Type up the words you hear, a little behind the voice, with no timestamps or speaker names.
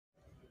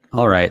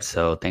All right,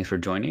 so thanks for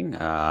joining.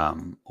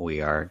 We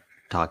are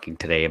talking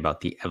today about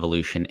the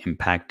evolution,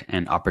 impact,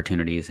 and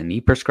opportunities in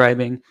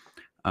e-prescribing.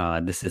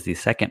 This is the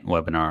second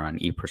webinar on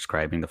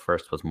e-prescribing. The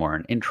first was more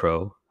an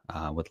intro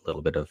with a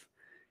little bit of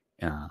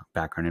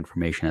background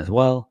information as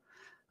well.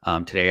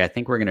 Today, I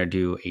think we're going to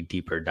do a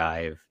deeper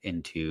dive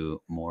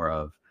into more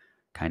of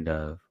kind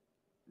of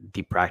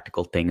the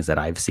practical things that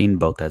I've seen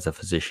both as a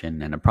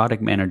physician and a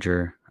product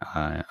manager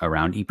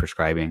around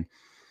e-prescribing,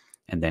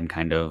 and then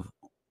kind of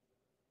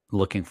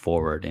looking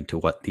forward into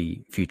what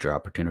the future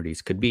opportunities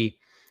could be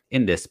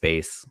in this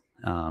space,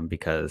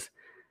 because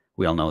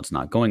we all know it's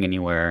not going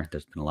anywhere.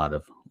 There's been a lot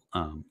of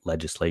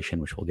legislation,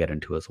 which we'll get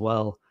into as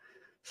well.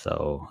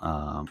 So,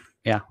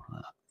 yeah.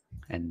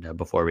 And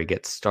before we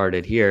get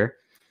started here,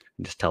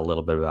 just tell a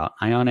little bit about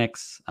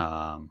Ionix.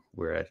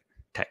 We're a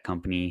tech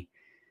company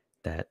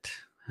that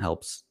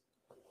helps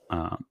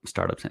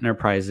startups and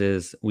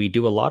enterprises. We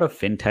do a lot of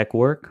fintech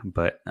work,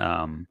 but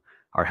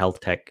our health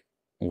tech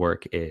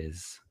work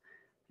is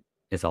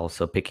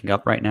also picking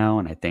up right now.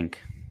 And I think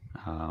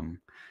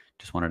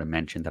just wanted to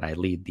mention that I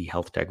lead the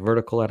health tech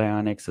vertical at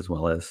Ionix, as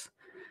well as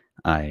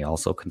I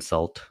also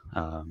consult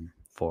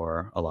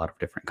for a lot of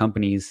different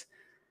companies,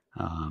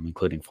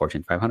 including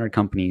Fortune 500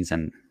 companies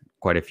and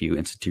quite a few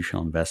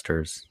institutional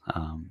investors,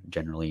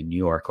 generally in New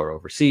York or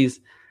overseas.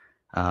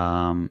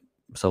 So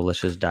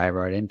let's just dive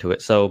right into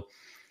it. So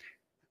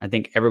I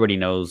think everybody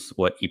knows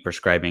what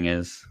e-prescribing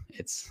is.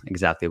 It's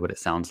exactly what it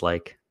sounds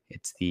like.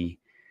 It's the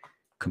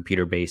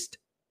computer-based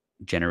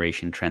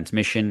generation,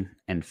 transmission,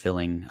 and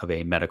filling of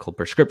a medical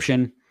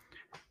prescription.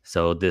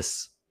 So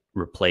this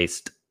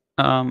replaced,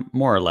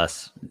 more or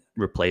less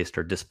replaced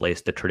or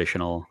displaced the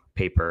traditional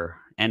paper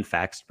and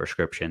faxed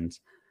prescriptions.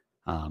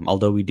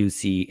 Although we do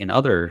see in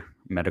other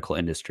medical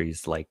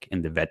industries, like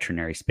in the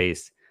veterinary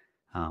space,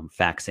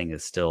 faxing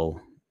is still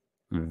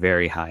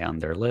very high on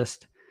their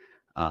list.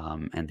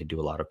 And they do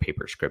a lot of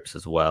paper scripts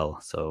as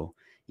well. So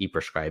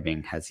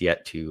e-prescribing has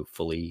yet to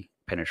fully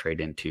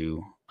penetrate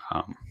into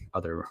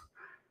other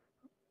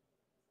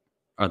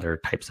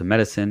types of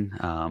medicine.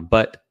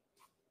 But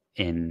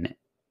in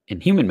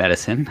human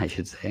medicine, I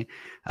should say,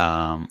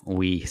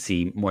 we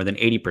see more than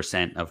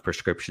 80% of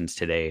prescriptions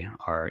today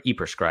are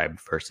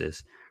e-prescribed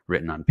versus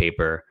written on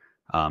paper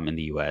in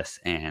the US.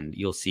 And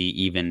you'll see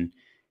even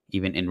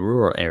in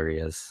rural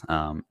areas,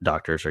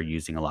 doctors are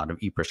using a lot of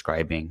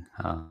e-prescribing.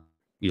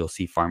 You'll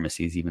see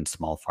pharmacies, even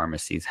small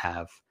pharmacies,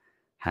 have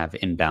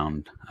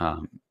inbound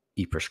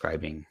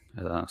e-prescribing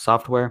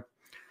software.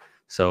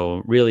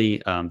 So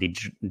really,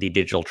 the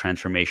digital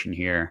transformation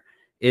here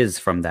is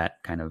from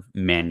that kind of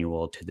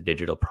manual to the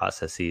digital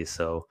processes.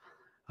 So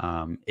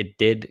it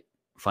did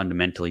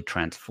fundamentally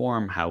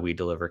transform how we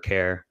deliver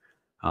care.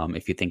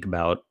 If you think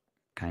about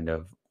kind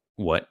of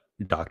what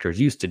doctors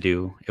used to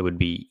do, it would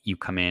be you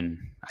come in,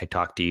 I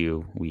talk to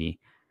you, we,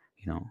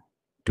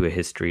 do a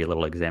history, a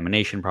little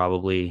examination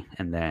probably,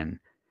 and then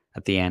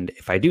at the end,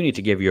 if I do need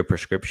to give you a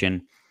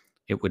prescription,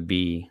 it would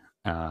be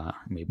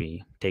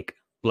maybe take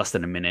less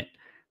than a minute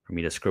for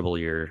me to scribble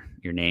your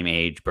name,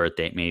 age, birth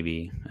date,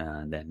 maybe,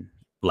 and then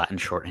Latin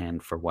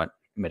shorthand for what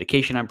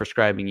medication I'm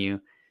prescribing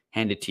you,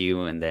 hand it to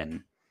you, and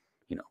then,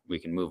 we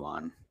can move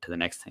on to the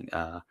next thing.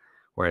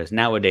 Whereas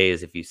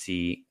nowadays, if you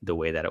see the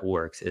way that it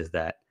works is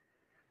that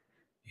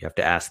you have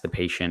to ask the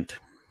patient,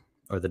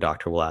 or the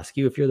doctor will ask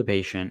you if you're the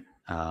patient,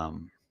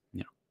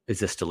 is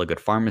this still a good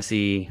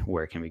pharmacy?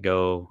 Where can we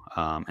go?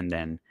 And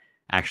then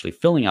actually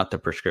filling out the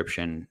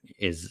prescription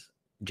is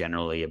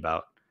generally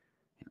about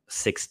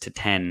 6 to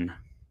 10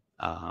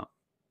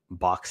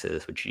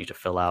 boxes which you need to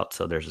fill out.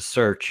 So there's a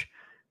search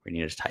where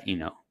you need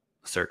to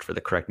search for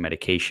the correct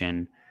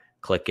medication,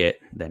 click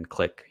it, then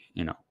click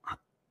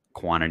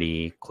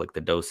quantity, click the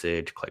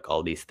dosage, click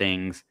all these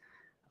things,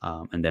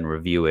 and then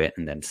review it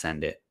and then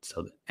send it.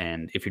 So,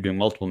 and if you're doing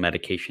multiple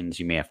medications,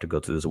 you may have to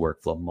go through this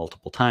workflow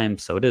multiple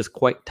times. So it is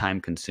quite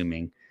time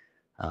consuming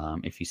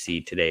if you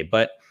see today.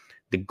 But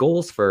the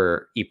goals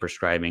for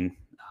e-prescribing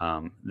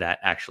that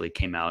actually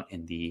came out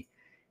in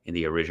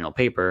the original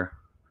paper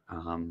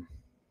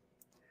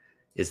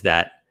is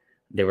that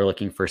they were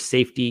looking for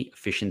safety,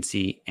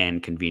 efficiency,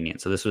 and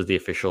convenience. So this was the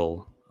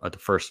official, or the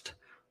first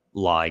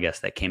law, I guess,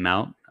 that came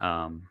out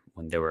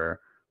when they were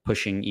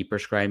pushing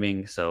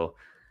e-prescribing. So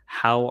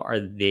how are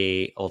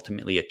they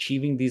ultimately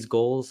achieving these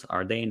goals?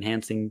 Are they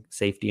enhancing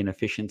safety and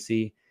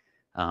efficiency?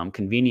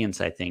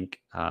 Convenience, I think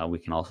we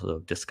can also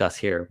discuss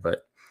here,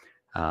 but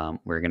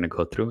we're going to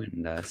go through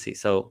and see.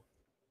 So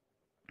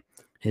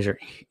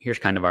here's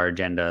kind of our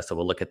agenda. So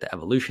we'll look at the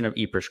evolution of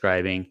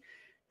e-prescribing,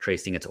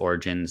 tracing its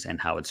origins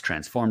and how it's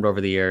transformed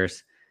over the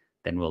years.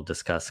 Then we'll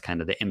discuss kind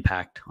of the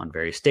impact on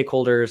various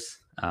stakeholders,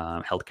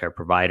 healthcare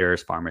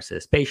providers,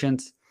 pharmacists,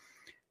 patients.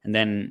 And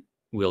then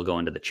we'll go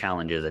into the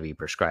challenges of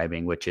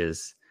e-prescribing, which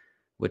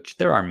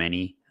there are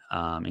many,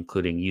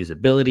 including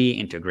usability,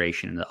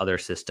 integration into other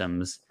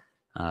systems,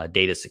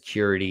 data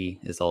security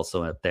is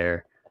also up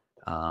there.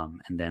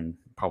 And then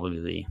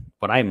probably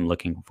what I'm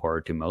looking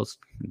forward to most,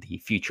 the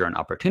future and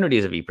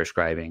opportunities of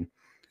e-prescribing.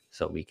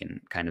 So we can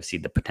kind of see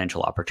the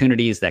potential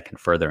opportunities that can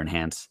further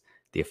enhance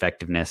the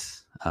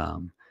effectiveness,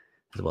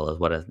 as well as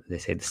what they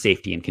say, the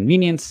safety and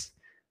convenience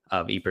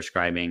of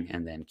e-prescribing,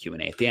 and then Q&A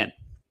at the end.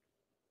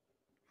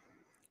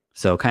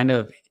 So kind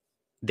of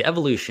the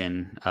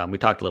evolution, we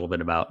talked a little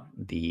bit about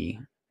the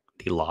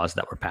laws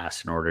that were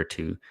passed in order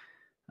to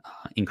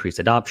increase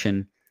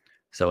adoption.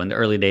 So in the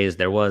early days,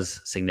 there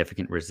was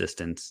significant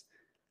resistance.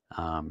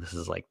 This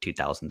is like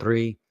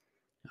 2003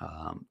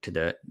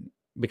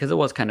 because it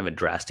was kind of a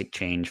drastic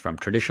change from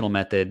traditional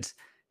methods.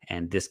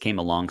 And this came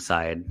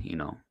alongside,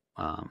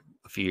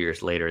 a few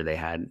years later, they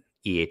had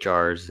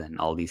EHRs and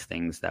all these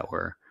things that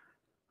were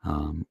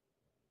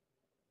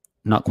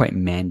not quite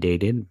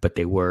mandated, but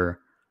they were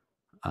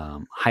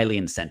highly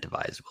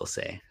incentivized, we'll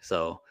say.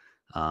 So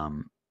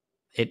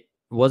it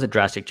was a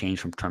drastic change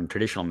from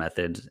traditional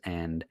methods,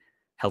 and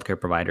healthcare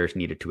providers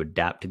needed to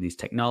adapt to these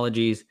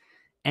technologies,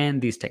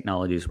 and these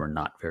technologies were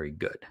not very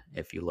good.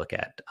 If you look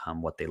at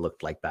what they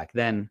looked like back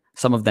then,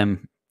 some of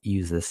them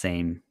use the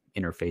same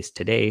interface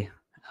today,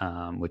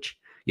 which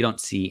you don't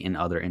see in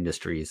other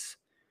industries,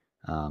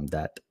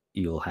 that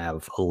you'll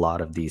have a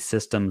lot of these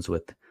systems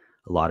with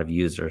a lot of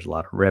users, a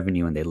lot of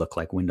revenue, and they look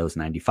like Windows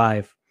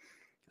 95.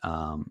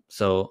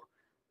 So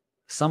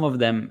some of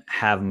them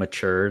have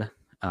matured.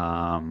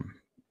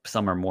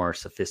 Some are more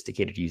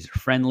sophisticated,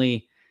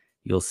 user-friendly.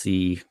 You'll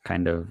see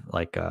kind of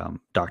like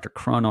Dr.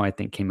 Chrono, I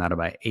think, came out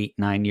about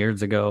 8-9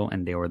 years ago,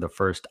 and they were the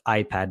first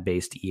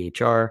iPad-based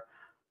EHR.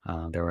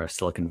 They were a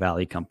Silicon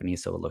Valley company,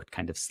 so it looked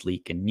kind of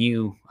sleek and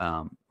new,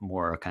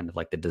 more kind of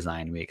like the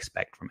design we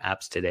expect from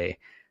apps today.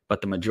 But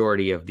the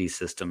majority of these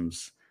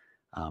systems,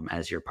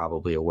 as you're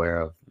probably aware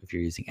of, if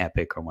you're using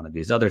Epic or one of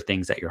these other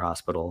things at your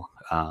hospital,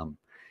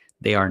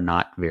 they are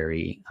not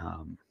very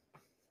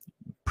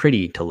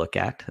pretty to look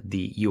at.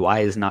 The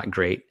UI is not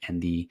great,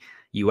 and the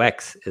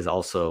UX is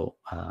also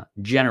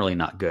generally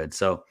not good.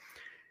 So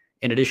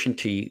in addition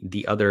to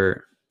the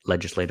other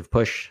legislative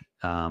push,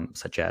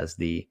 such as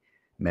the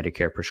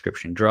Medicare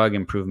Prescription Drug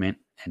Improvement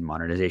and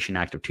Modernization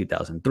Act of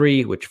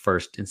 2003, which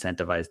first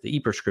incentivized the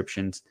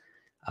e-prescriptions,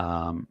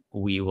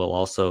 we will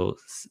also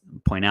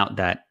point out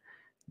that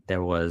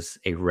there was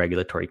a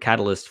regulatory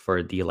catalyst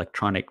for the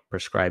electronic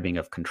prescribing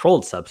of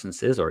controlled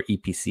substances, or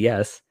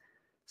EPCS.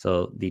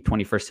 So the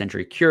 21st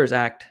Century Cures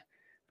Act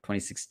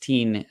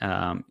 2016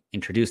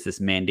 introduced this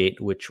mandate,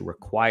 which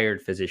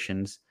required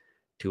physicians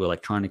to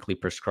electronically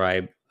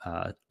prescribe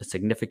a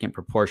significant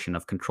proportion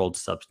of controlled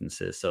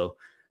substances. So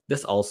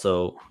this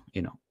also,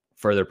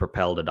 further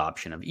propelled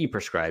adoption of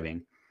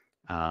e-prescribing,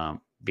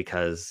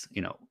 because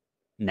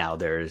now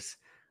there's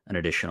an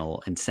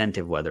additional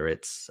incentive, whether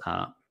it's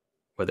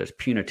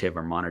punitive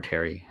or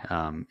monetary.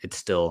 It's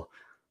still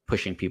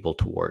pushing people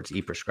towards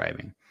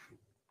e-prescribing.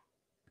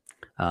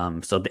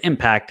 So the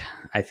impact,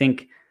 I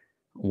think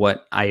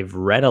what I've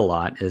read a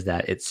lot is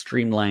that it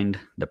streamlined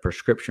the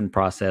prescription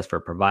process for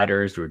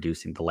providers,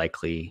 reducing the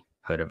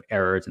likelihood of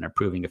errors and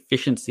improving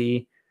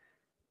efficiency.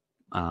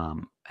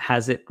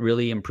 Has it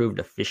really improved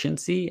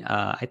efficiency?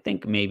 I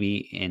think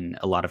maybe in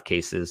a lot of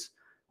cases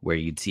where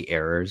you'd see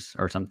errors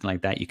or something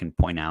like that, you can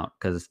point out,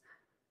 because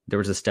there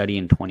was a study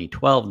in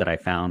 2012 that I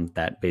found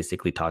that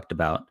basically talked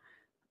about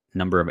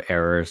number of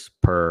errors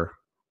per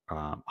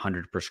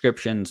 100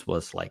 prescriptions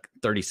was like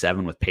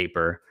 37 with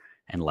paper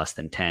and less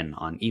than 10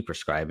 on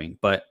e-prescribing.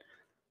 But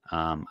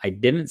I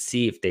didn't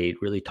see if they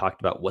really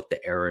talked about what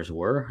the errors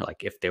were,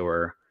 like if they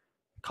were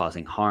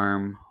causing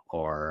harm,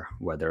 or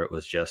whether it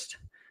was just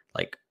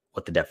like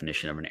what the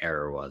definition of an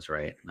error was,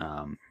 right?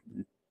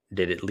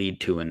 Did it lead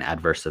to an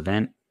adverse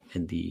event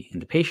in the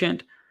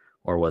patient,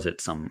 or was it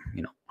some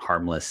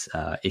harmless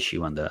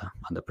issue on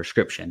the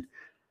prescription?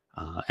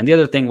 And the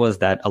other thing was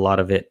that a lot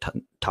of it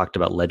talked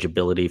about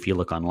legibility. If you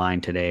look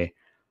online today,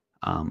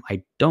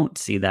 I don't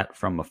see that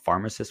from a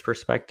pharmacist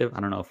perspective. I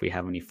don't know if we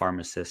have any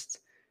pharmacists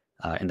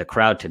in the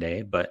crowd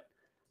today, but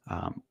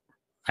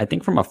I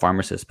think from a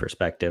pharmacist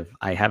perspective,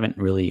 I haven't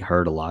really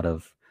heard a lot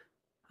of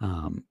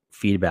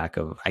feedback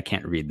of, I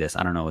can't read this,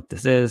 I don't know what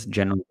this is.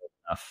 Generally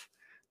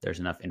there's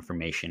enough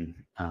information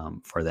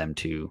for them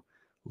to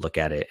look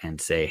at it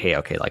and say, hey,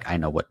 okay, like I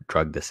know what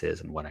drug this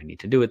is and what I need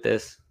to do with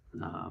this.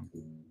 Sorry,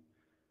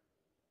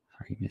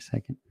 give me a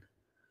second.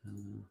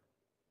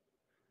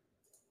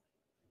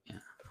 Yeah,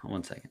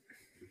 1 second.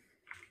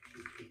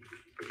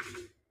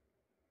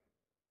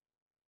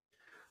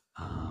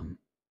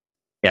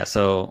 Yeah,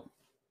 so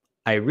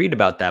I read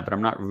about that, but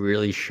I'm not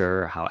really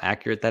sure how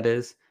accurate that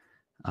is.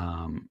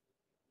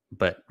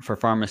 But for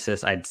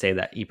pharmacists, I'd say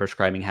that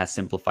e-prescribing has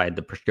simplified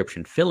the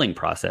prescription filling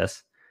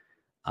process,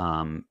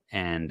 and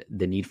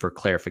the need for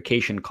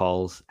clarification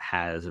calls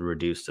has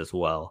reduced as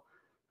well,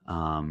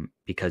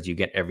 because you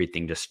get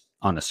everything just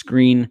on a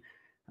screen.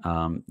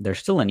 There's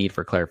still a need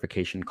for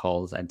clarification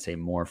calls, I'd say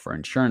more for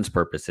insurance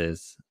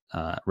purposes,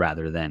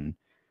 rather than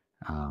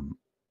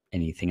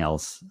anything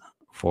else,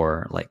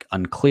 for like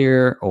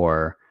unclear,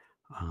 or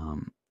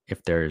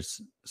if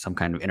there's some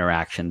kind of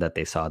interaction that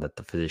they saw that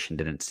the physician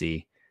didn't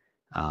see.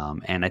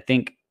 And I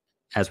think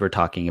as we're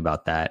talking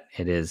about that,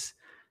 it is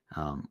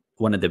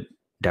one of the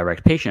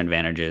direct patient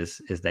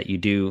advantages is that you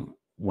do,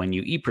 when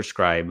you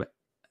e-prescribe,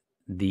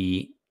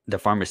 the the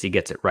pharmacy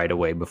gets it right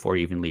away before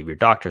you even leave your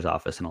doctor's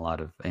office in a lot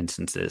of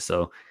instances.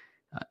 So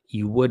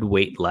you would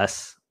wait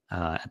less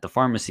at the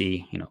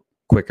pharmacy,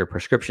 quicker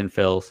prescription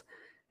fills,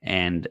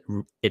 and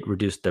it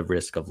reduced the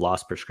risk of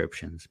lost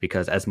prescriptions,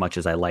 because as much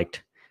as I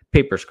liked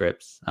paper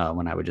scripts,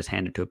 when I would just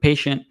hand it to a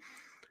patient,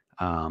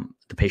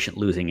 the patient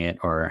losing it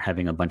or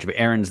having a bunch of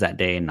errands that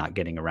day and not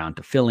getting around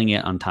to filling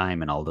it on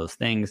time and all those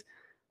things,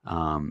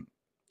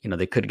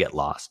 they could get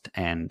lost.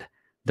 And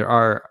there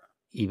are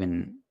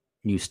even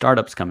new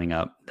startups coming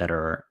up that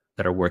are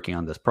working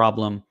on this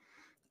problem.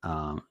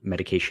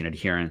 Medication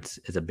adherence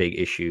is a big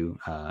issue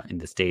in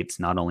the States,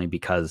 not only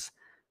because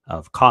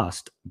of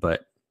cost,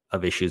 but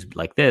of issues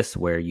like this,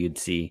 where you'd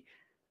see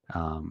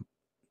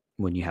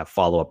when you have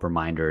follow-up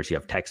reminders, you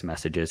have text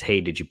messages, hey,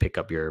 did you pick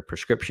up your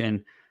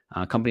prescription?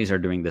 Companies are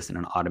doing this in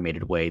an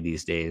automated way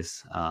these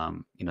days.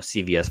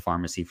 CVS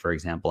Pharmacy, for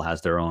example,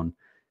 has their own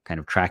kind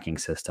of tracking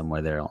system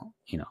where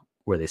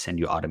where they send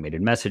you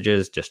automated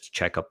messages just to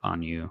check up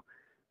on you,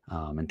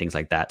 and things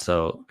like that.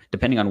 So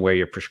depending on where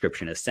your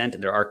prescription is sent,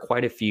 there are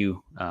quite a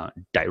few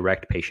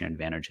direct patient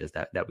advantages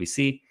that we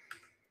see.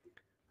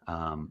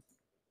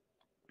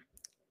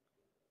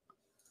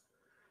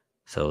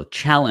 So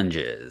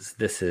challenges.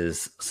 This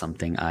is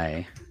something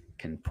I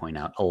can point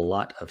out a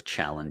lot of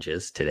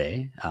challenges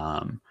today.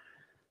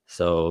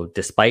 So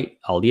despite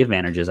all the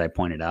advantages I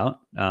pointed out,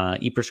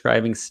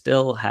 ePrescribing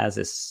still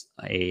has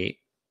a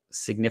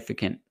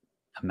significant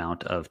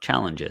amount of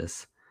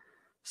challenges.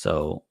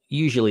 So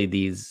usually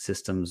these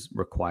systems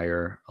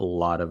require a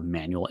lot of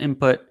manual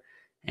input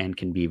and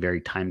can be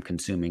very time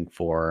consuming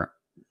for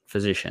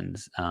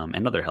physicians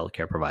and other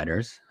healthcare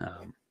providers,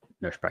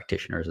 nurse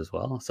practitioners as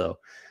well. So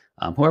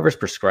whoever's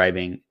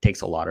prescribing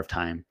takes a lot of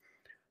time.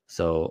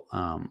 So,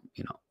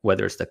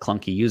 whether it's the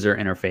clunky user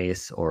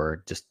interface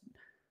or just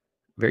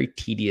very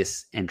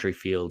tedious entry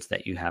fields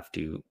that you have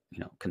to,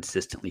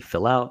 consistently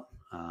fill out,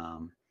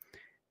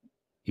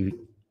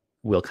 you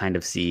will kind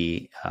of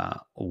see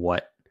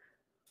what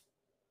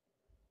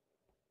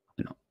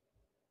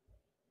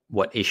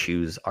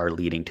issues are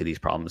leading to these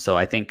problems. So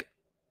I think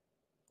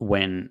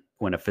when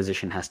a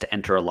physician has to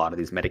enter a lot of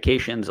these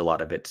medications, a lot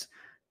of it's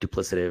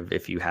duplicative.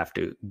 If you have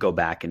to go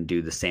back and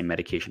do the same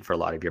medication for a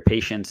lot of your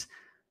patients,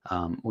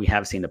 we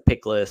have seen a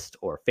pick list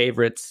or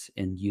favorites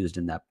used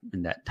in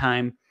that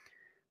time,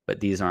 but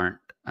these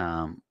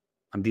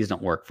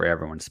don't work for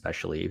everyone,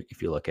 especially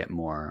if you look at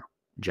more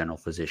general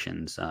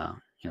physicians,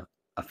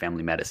 a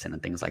family medicine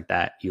and things like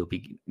that. You'll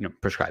be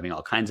prescribing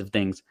all kinds of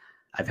things.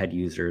 I've had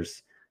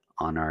users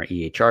on our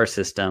EHR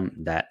system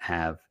that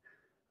have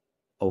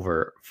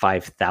over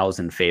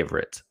 5,000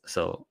 favorites.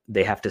 So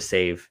they have to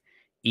save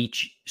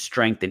each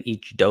strength and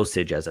each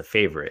dosage as a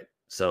favorite.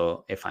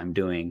 So if I'm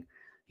doing,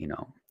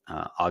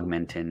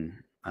 Augmentin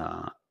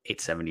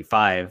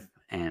 875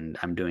 and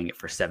I'm doing it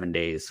for 7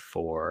 days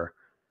for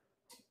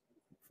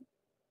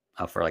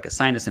like a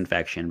sinus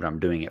infection, but I'm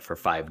doing it for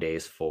 5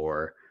 days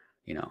for,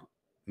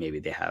 maybe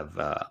they have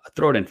a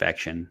throat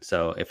infection.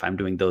 So if I'm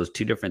doing those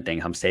two different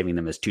things, I'm saving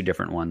them as two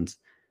different ones,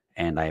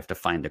 and I have to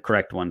find the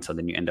correct one. So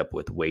then you end up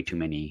with way too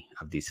many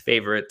of these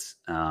favorites.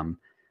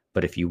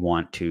 But if you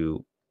want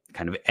to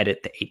kind of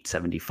edit the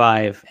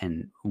 875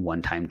 and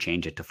one time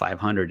change it to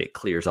 500, it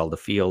clears all the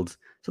fields.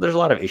 So there's a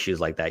lot of issues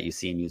like that you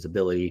see in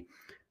usability.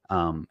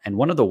 And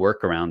one of the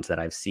workarounds that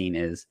I've seen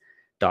is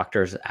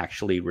doctors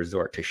actually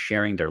resort to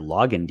sharing their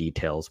login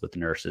details with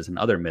nurses and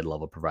other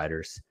mid-level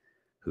providers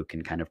who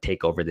can kind of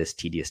take over this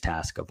tedious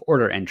task of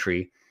order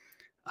entry,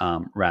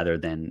 rather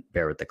than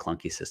bear with the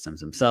clunky systems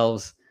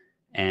themselves.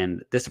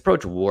 And this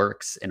approach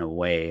works in a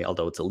way,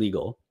 although it's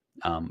illegal,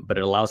 but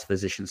it allows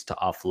physicians to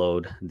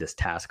offload this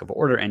task of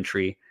order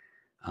entry.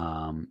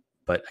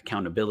 But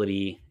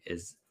accountability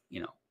is,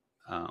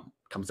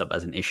 comes up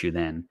as an issue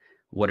then.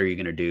 What are you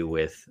going to do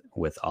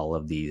with all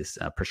of these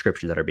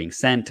prescriptions that are being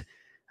sent?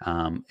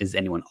 Is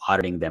anyone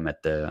auditing them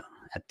at the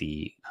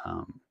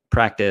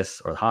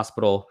practice or the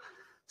hospital?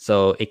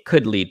 So it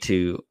could lead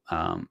to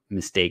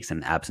mistakes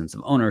and absence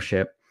of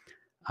ownership.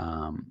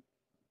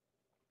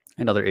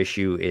 Another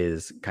issue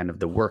is kind of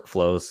the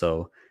workflow.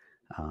 So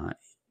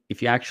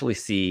if you actually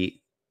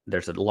see,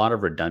 there's a lot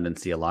of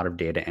redundancy, a lot of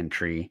data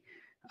entry,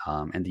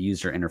 and the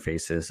user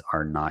interfaces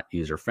are not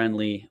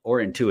user-friendly or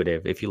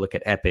intuitive. If you look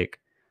at Epic,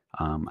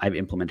 I've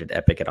implemented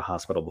Epic at a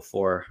hospital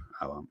before.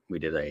 We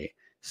did a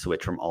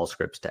switch from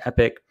Allscripts to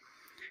Epic,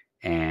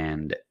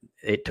 and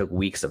it took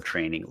weeks of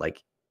training.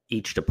 Like,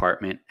 each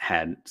department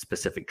had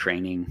specific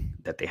training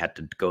that they had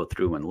to go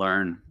through and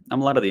learn. A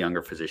lot of the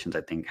younger physicians,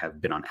 I think, have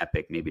been on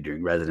Epic maybe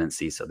during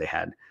residency, so they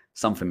had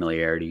some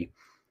familiarity.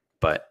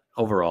 But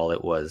overall,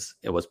 it was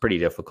pretty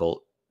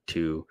difficult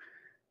to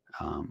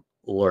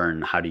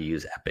learn how to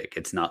use Epic.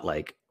 It's not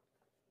like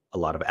a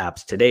lot of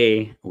apps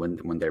today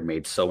when they're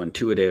made so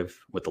intuitive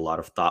with a lot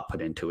of thought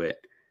put into it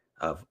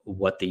of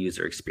what the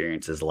user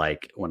experience is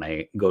like. When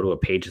I go to a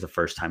page the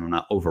first time, I'm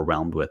not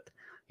overwhelmed with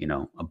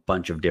a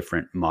bunch of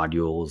different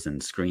modules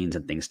and screens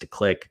and things to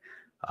click.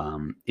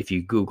 If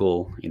you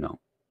Google,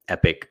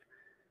 Epic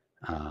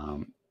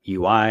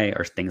UI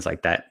or things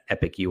like that,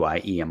 Epic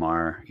UI,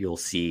 EMR, you'll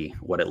see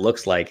what it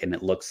looks like, and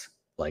it looks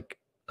like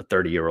a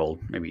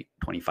 30-year-old, maybe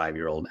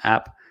 25-year-old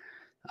app,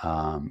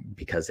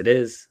 because it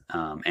is.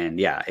 And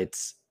yeah,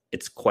 it's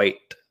quite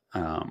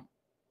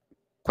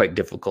quite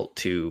difficult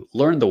to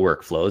learn the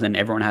workflows, and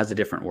everyone has a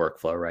different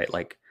workflow, right?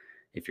 Like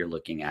if you're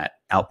looking at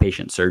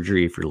outpatient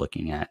surgery, if you're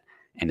looking at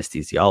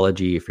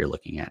anesthesiology, if you're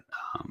looking at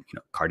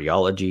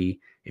cardiology,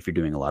 if you're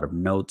doing a lot of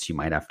notes, you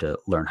might have to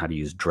learn how to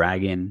use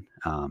Dragon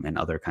and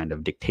other kind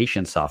of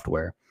dictation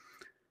software.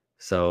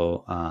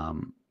 So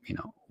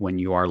when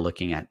you are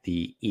looking at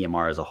the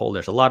EMR as a whole,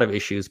 there's a lot of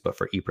issues, but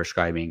for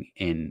e-prescribing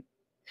in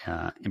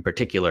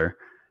particular,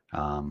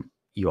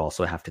 you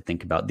also have to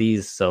think about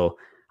these. So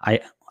I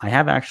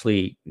have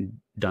actually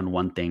done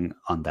one thing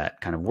on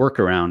that kind of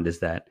workaround, is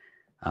that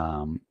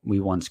we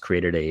once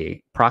created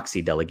a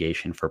proxy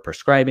delegation for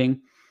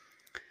prescribing.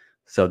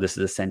 So this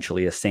is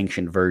essentially a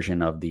sanctioned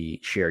version of the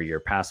share your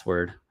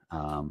password,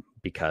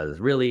 because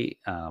really,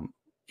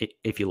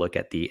 if you look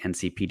at the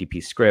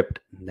NCPDP script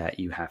that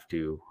you have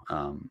to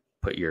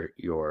put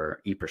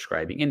your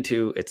e-prescribing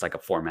into, it's like a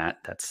format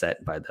that's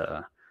set by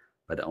the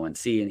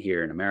ONC in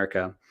here in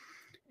America,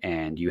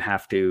 and you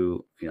have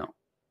to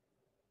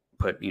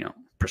put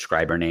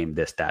prescriber name,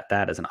 this,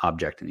 that as an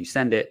object, and you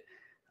send it,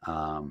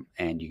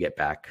 and you get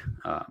back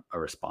a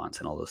response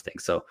and all those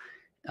things. So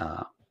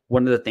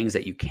one of the things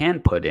that you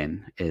can put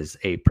in is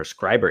a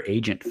prescriber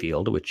agent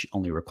field, which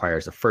only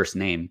requires a first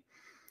name.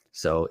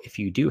 So if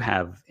you do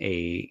have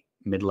a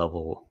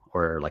mid-level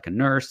or like a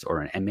nurse or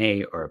an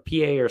MA or a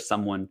PA or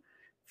someone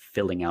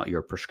filling out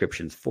your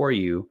prescriptions for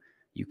you,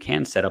 you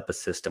can set up a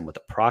system with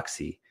a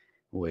proxy,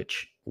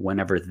 which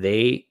whenever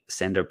they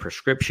send a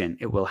prescription,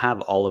 it will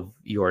have all of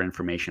your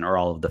information or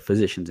all of the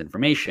physician's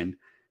information,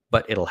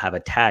 but it'll have a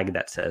tag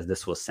that says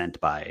this was sent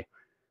by,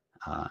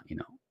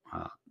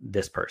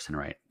 this person,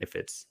 right? If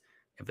it's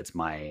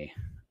my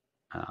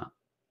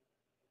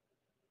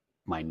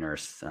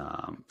nurse,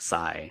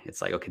 Sai,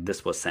 it's like, okay,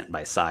 this was sent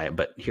by Sai,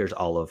 but here's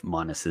all of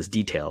Maanas's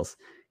details.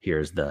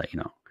 Here's the,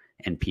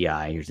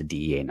 NPI, here's the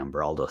DEA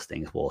number, all those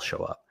things will show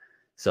up.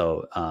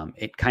 So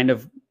it kind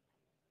of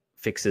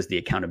fixes the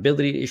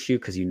accountability issue,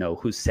 because you know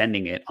who's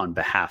sending it on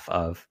behalf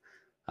of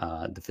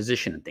the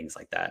physician and things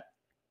like that.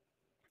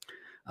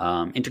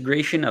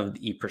 Integration of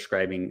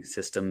e-prescribing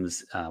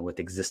systems with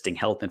existing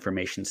health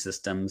information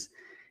systems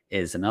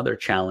is another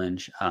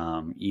challenge.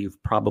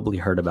 You've probably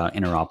heard about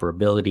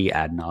interoperability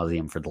ad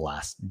nauseum for the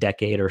last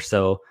decade or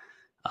so.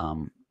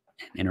 And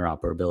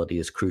interoperability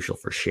is crucial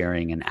for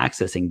sharing and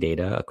accessing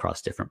data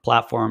across different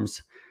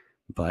platforms.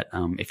 But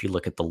if you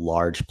look at the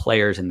large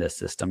players in this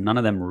system, none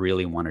of them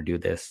really want to do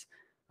this.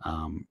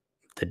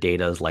 The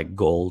data is like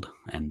gold,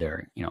 and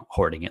they're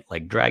hoarding it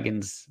like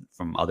dragons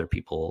from other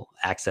people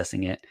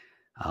accessing it.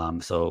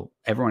 So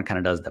everyone kind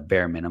of does the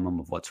bare minimum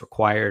of what's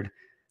required.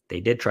 They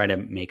did try to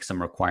make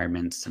some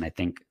requirements, and I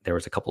think there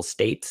was a couple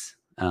states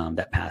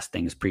that passed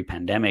things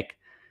pre-pandemic,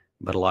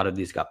 but a lot of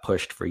these got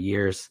pushed for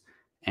years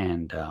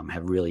and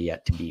have really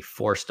yet to be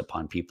forced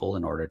upon people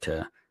in order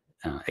to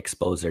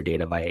expose their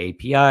data via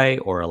API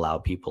or allow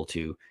people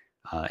to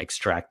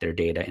extract their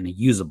data in a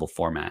usable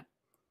format.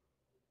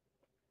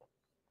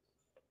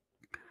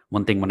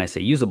 One thing when I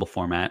say usable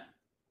format,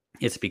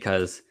 it's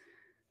because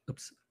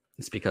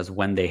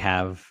when they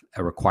have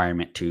a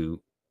requirement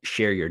to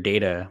share your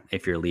data,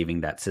 if you're leaving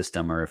that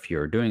system or if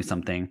you're doing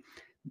something,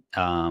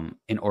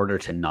 in order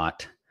to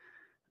not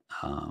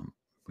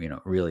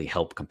really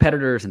help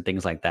competitors and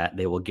things like that,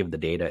 they will give the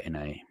data in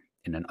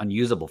an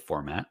unusable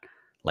format.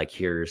 Like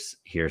here's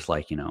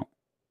like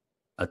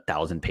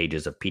 1,000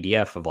 pages of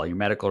PDF of all your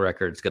medical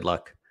records. Good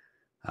luck.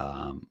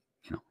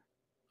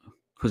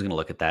 Who's going to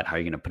look at that? How are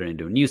you going to put it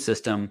into a new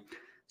system?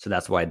 So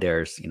that's why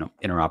there's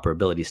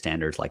interoperability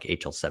standards like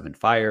HL7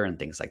 Fire and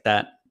things like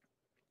that.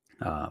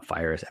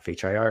 Fire is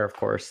FHIR, of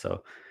course.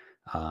 So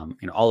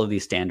all of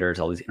these standards,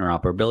 all these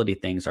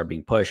interoperability things are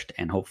being pushed,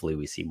 and hopefully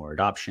we see more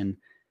adoption.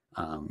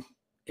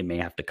 It may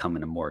have to come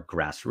in a more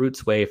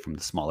grassroots way from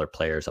the smaller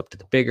players up to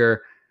the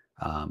bigger,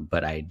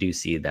 but I do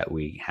see that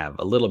we have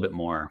a little bit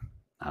more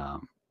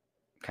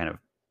kind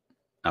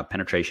of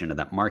penetration of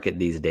that market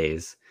these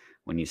days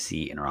when you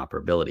see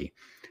interoperability.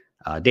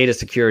 Data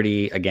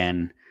security,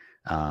 again,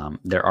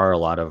 there are a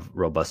lot of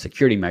robust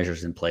security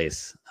measures in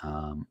place,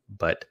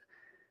 but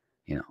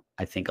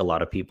I think a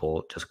lot of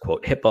people just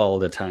quote HIPAA all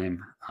the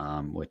time,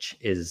 which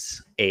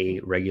is a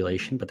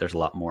regulation, but there's a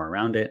lot more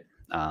around it,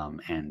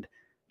 and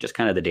just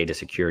kind of the data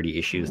security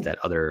issues that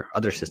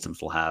other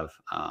systems will have,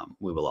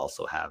 we will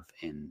also have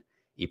in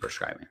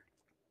e-prescribing.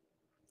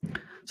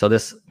 So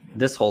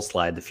this whole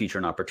slide, the future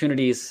and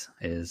opportunities,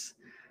 is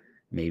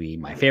maybe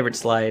my favorite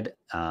slide,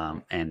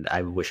 and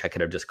I wish I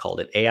could have just called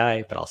it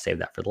AI, but I'll save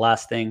that for the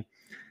last thing.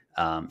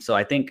 So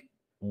I think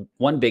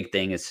one big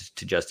thing is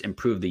to just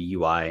improve the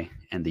UI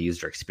and the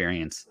user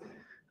experience.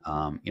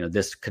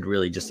 This could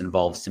really just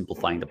involve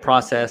simplifying the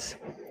process,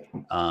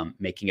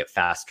 making it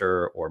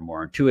faster or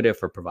more intuitive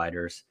for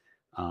providers,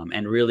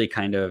 and really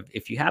kind of,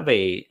 if you have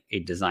a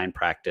design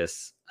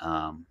practice,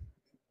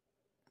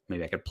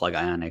 maybe I could plug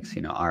Ionics.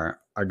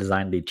 Our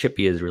design lead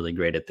Chippy is really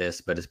great at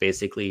this, but it's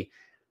basically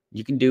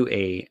you can do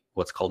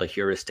what's called a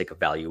heuristic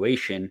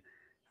evaluation.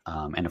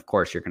 And of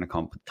course, you're going to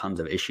come up with tons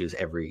of issues.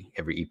 Every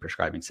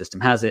e-prescribing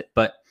system has it,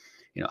 but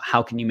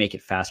how can you make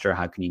it faster?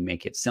 How can you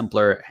make it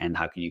simpler? And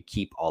how can you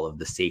keep all of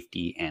the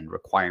safety and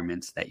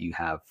requirements that you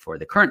have for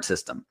the current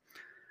system?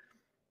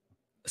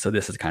 So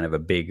this is kind of a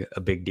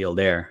big deal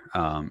there.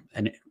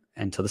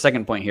 And so the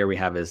second point here we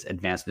have is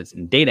advancements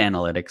in data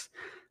analytics.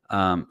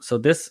 So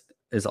this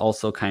is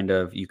also kind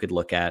of, you could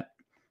look at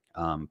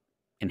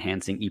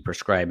enhancing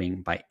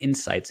e-prescribing by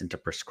insights into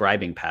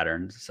prescribing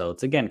patterns. So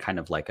it's again kind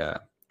of like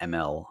a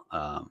ML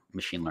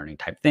machine learning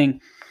type thing.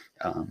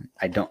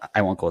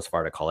 I won't go as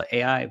far to call it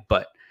AI,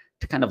 but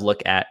to kind of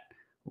look at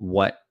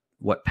what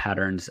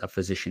patterns a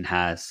physician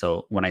has.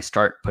 So when I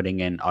start putting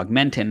in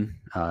Augmentin,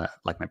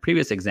 like my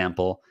previous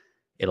example,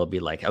 it'll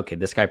be like, okay,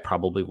 this guy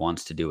probably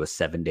wants to do a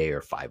 7-day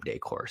or 5-day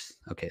course.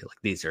 Okay,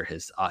 like these are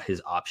his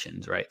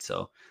options, right?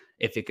 So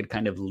if it could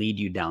kind of lead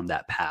you down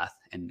that path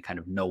and kind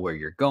of know where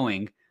you're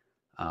going,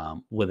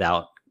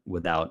 without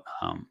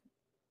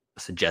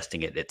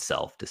suggesting it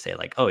itself to say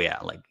like, oh yeah,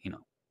 like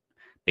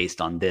based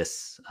on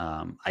this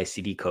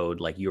ICD code,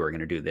 like you are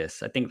going to do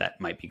this. I think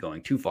that might be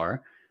going too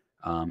far.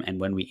 And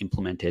when we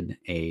implemented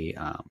a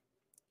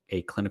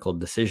clinical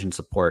decision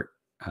support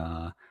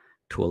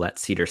tool at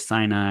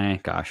Cedars-Sinai,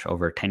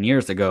 over 10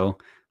 years ago,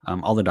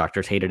 all the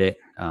doctors hated it.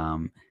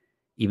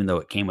 Even though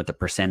it came with a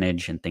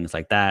percentage and things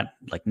like that,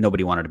 like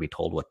nobody wanted to be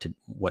told what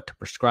to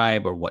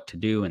prescribe or what to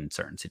do in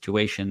certain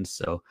situations.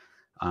 So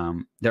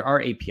there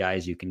are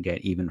APIs you can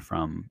get even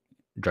from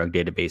drug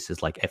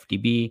databases like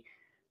FDB,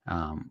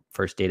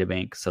 First Data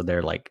Bank. So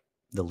they're like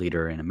the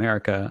leader in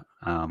America.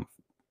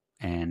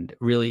 And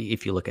really,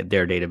 if you look at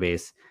their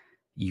database,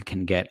 you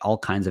can get all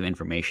kinds of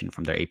information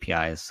from their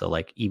APIs. So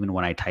like even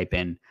when I type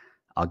in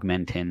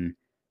Augmentin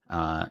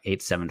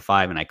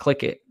 875 and I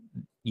click it,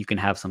 you can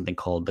have something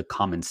called the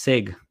common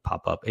sig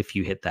pop up if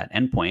you hit that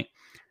endpoint,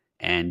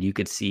 and you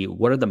could see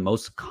what are the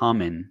most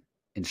common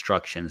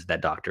instructions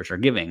that doctors are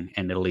giving.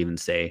 And it'll even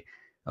say,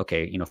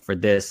 okay, for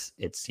this,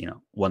 it's,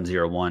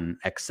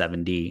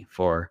 101X7D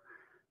for,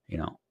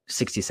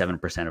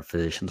 67% of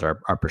physicians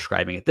are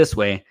prescribing it this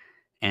way.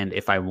 And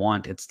if I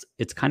want,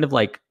 it's kind of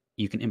like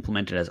you can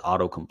implement it as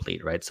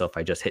autocomplete, right? So if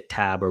I just hit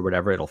tab or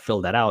whatever, it'll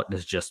fill that out.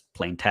 It's just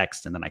plain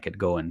text. And then I could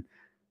go and,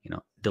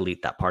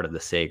 delete that part of the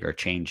SIG or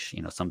change,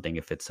 something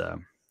if it's a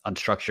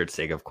unstructured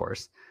SIG, of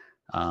course.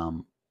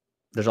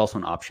 There's also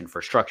an option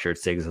for structured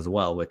SIGs as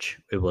well, which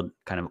it will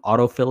kind of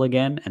autofill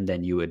again. And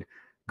then you would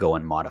go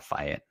and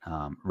modify it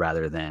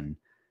rather than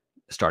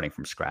starting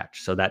from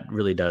scratch. So that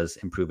really does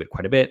improve it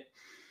quite a bit.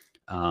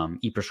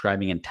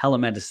 E-prescribing and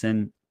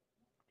telemedicine.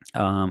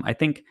 I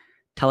think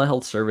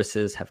telehealth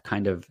services have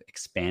kind of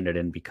expanded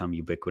and become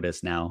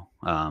ubiquitous now.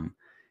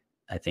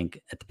 I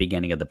think at the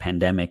beginning of the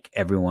pandemic,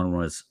 everyone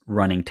was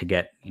running to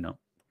get,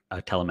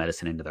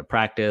 telemedicine into their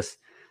practice.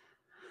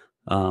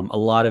 A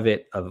lot of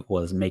it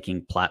was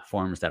making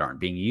platforms that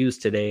aren't being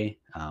used today.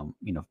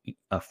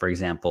 For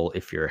example,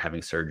 if you're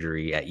having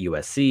surgery at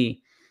USC,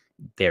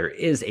 there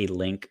is a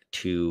link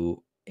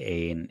to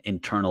an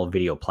internal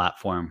video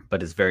platform,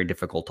 but it's very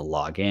difficult to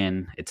log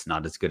in. It's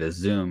not as good as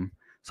Zoom.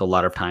 So a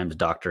lot of times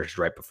doctors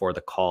right before the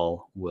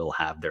call will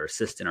have their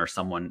assistant or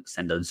someone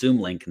send a Zoom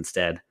link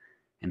instead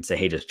and say,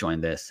 hey, just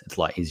join this. It's a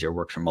lot easier,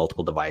 works from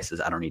multiple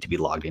devices. I don't need to be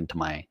logged into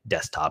my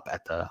desktop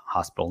at the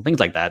hospital, things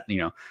like that.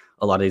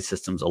 A lot of these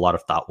systems, a lot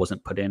of thought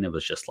wasn't put in. It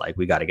was just like,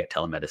 we got to get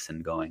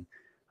telemedicine going.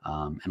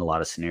 And a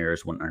lot of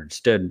scenarios weren't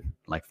understood,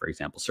 like, for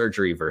example,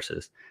 surgery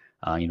versus,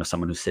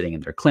 someone who's sitting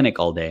in their clinic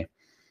all day.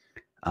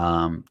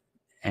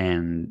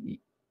 And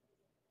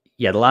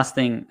yeah, the last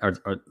thing, or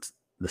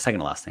the second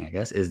to last thing, I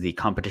guess, is the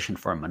competition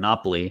for a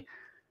monopoly.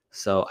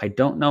 So I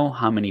don't know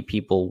how many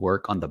people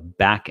work on the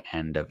back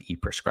end of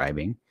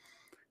e-prescribing.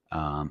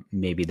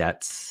 Maybe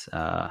that's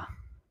a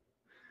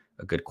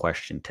good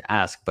question to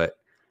ask. But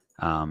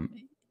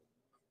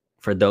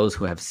for those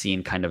who have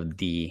seen kind of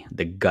the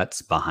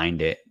guts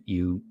behind it,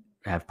 you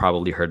have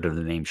probably heard of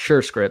the name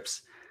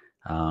SureScripts.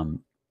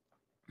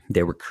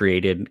 They were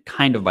created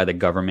kind of by the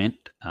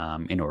government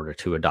in order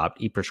to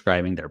adopt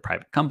e-prescribing. They're a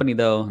private company,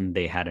 though, and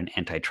they had an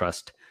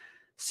antitrust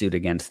suit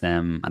against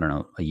them, I don't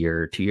know, a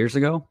year or 2 years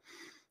ago.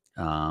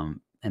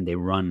 And they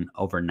run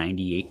over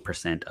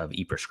 98% of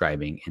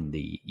e-prescribing in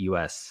the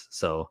US.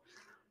 So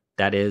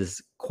that is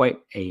quite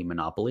a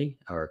monopoly,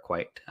 or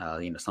quite,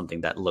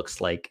 something that looks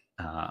like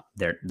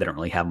they don't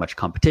really have much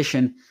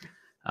competition.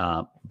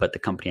 But the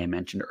company I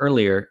mentioned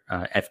earlier,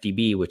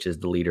 FDB, which is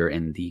the leader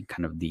in the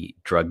kind of the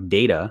drug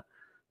data.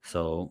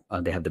 So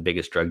they have the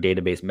biggest drug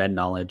database,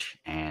 MedKnowledge.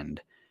 And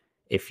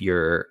if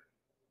you're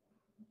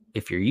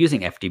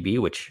using FDB,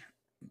 which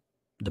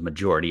the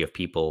majority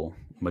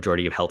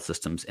of health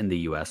systems in the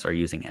US are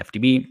using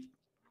FDB,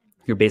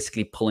 you're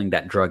basically pulling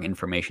that drug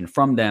information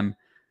from them,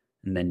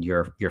 and then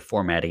you're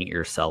formatting it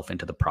yourself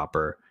into the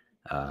proper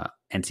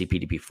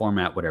NCPDP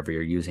format, whatever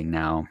you're using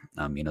now.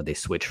 They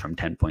switched from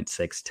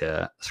 10.6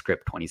 to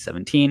Script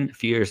 2017 a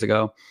few years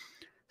ago.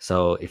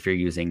 So if you're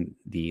using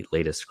the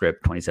latest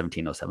script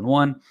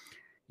 2017-071,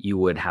 you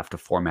would have to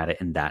format it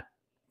in that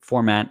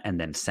format and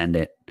then send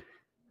it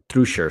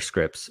through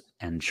SureScripts,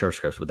 and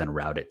SureScripts would then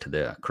route it to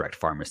the correct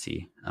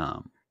pharmacy,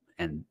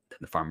 and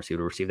the pharmacy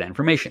would receive that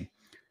information.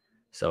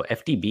 So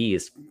FDB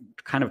is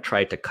kind of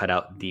tried to cut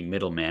out the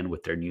middleman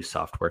with their new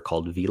software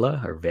called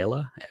Vela,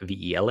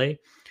 VELA.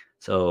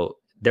 So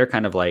they're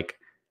kind of like,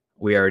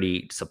 we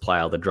already supply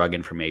all the drug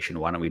information.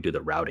 Why don't we do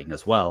the routing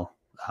as well?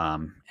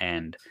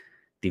 And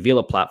the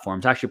Vela platform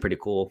is actually pretty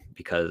cool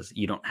because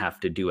you don't have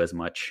to do as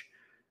much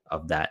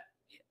of that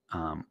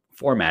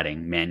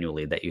formatting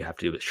manually that you have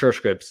to do with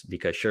SureScripts,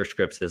 because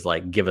SureScripts is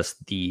like, give us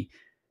the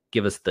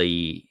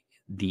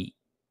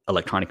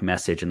electronic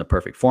message in the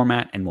perfect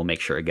format, and we'll make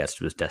sure it gets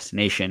to its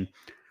destination.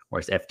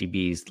 Whereas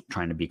FDB is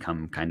trying to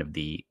become kind of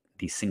the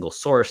single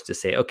source to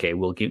say, okay,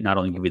 we'll not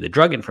only give you the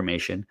drug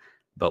information,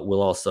 but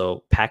we'll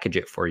also package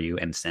it for you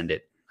and send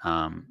it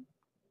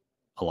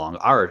along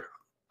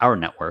our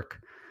network,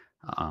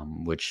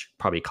 which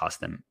probably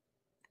cost them,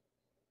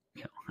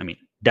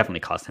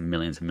 definitely cost them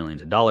millions and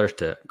millions of dollars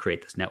to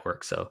create this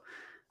network. So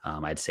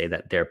I'd say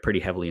that they're pretty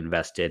heavily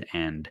invested,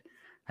 and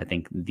I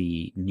think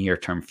the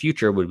near-term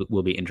future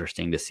will be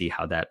interesting to see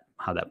how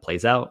that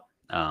plays out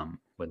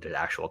with the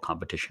actual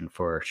competition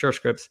for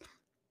SureScripts.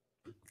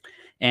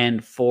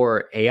 And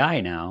for AI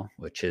now,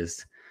 which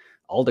is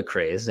all the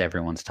craze,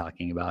 everyone's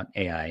talking about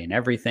AI and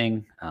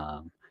everything.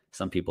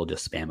 Some people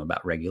just spam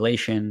about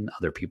regulation.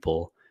 Other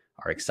people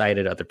are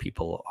excited. Other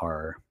people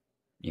are,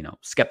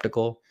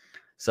 skeptical.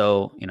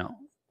 So,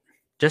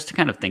 just to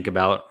kind of think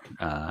about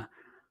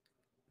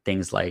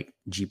things like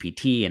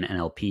GPT and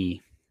NLP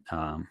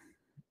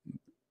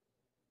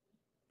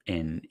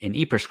in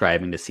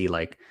ePrescribing to see,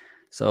 like,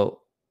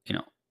 so,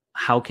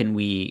 how can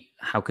we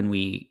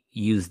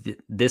use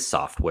this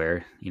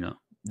software,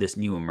 this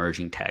new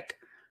emerging tech,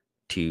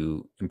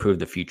 to improve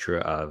the future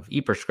of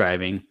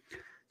ePrescribing.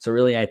 So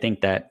really, I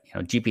think that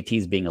GPT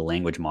is being a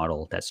language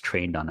model that's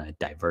trained on a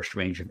diverse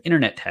range of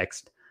internet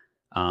text,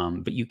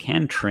 but you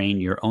can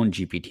train your own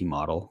GPT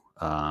model,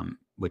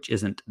 which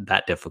isn't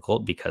that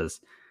difficult because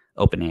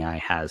OpenAI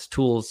has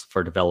tools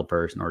for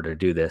developers in order to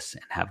do this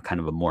and have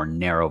kind of a more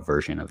narrow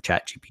version of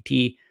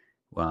ChatGPT,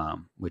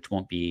 which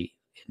won't be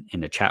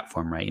in a chat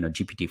form, right?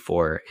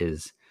 GPT-4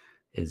 is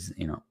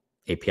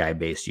API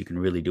based. You can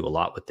really do a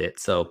lot with it.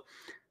 So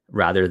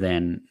rather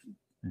than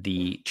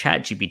the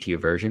ChatGPT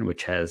version,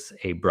 which has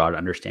a broad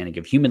understanding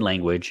of human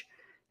language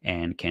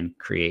and can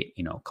create,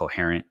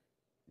 coherent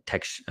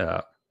text,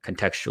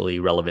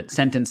 contextually relevant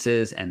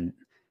sentences, and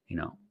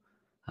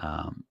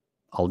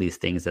all these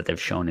things that they've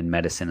shown in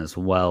medicine as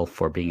well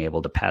for being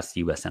able to pass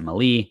the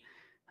USMLE.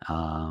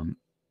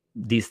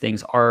 These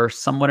things are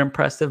somewhat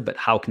impressive, but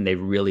how can they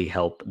really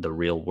help the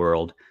real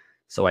world?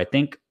 So I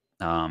think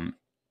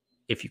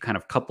if you kind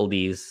of couple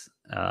these,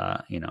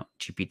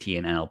 GPT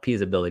and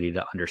NLP's ability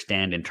to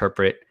understand,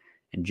 interpret,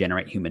 and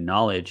generate human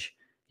knowledge,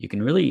 you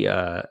can really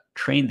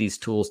train these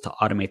tools to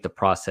automate the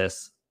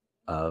process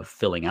of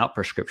filling out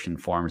prescription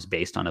forms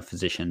based on a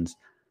physician's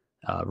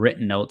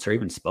written notes or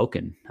even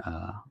spoken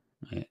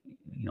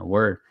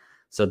word.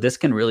 So this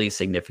can really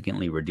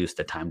significantly reduce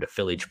the time to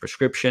fill each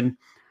prescription.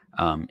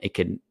 It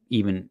can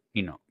even,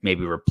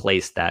 maybe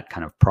replace that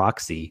kind of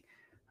proxy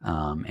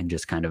and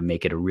just kind of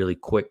make it a really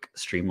quick,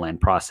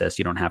 streamlined process.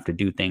 You don't have to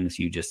do things.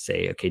 You just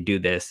say, okay, do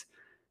this.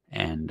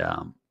 And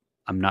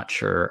I'm not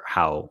sure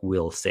how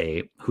we'll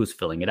say who's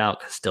filling it out,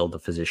 because still the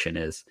physician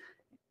is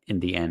in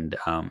the end.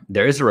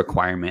 There is a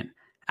requirement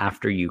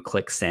after you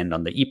click send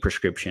on the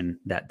e-prescription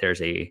that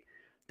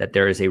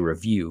there is a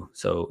review.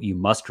 So you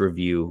must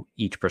review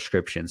each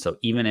prescription. So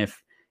even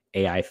if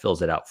AI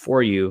fills it out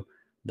for you,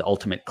 the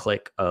ultimate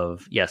click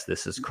of, yes,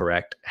 this is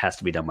correct, has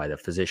to be done by the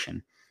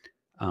physician.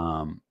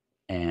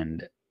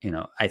 And,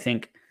 I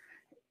think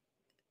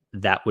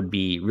that would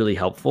be really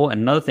helpful.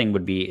 And another thing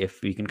would be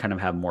if we can kind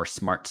of have more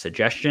smart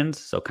suggestions.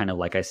 So kind of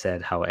like I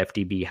said, how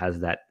FDB has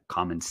that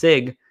common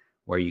SIG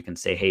where you can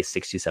say, hey,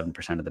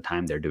 67% of the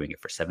time they're doing it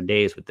for 7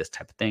 days with this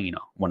type of thing,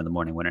 1 in the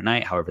morning, 1 at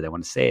night, however they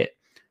want to say it.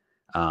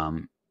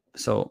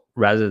 So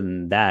rather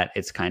than that,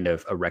 it's kind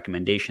of a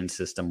recommendation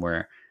system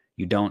where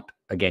you don't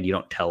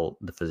tell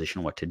the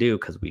physician what to do,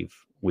 because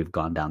we've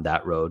gone down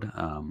that road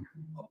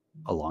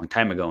a long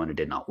time ago and it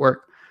did not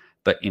work.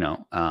 But,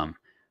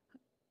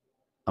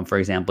 for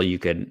example, you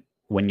could,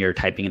 when you're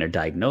typing in a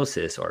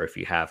diagnosis, or if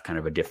you have kind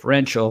of a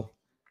differential,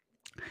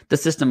 the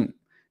system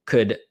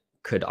could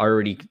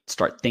already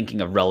start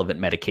thinking of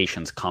relevant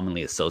medications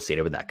commonly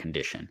associated with that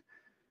condition.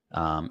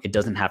 It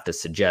doesn't have to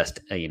suggest,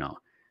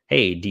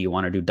 hey, do you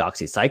want to do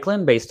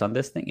doxycycline based on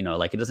this thing?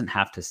 It doesn't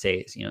have to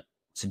say,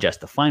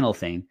 suggest the final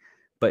thing,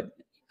 but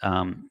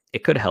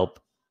it could help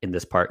in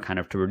this part kind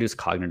of to reduce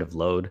cognitive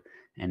load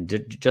and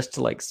just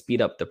to like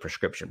speed up the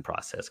prescription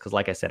process. Because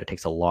like I said, it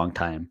takes a long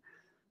time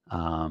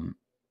in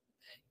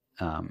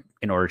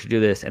order to do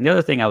this. And the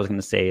other thing I was going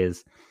to say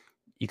is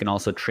you can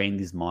also train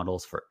these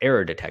models for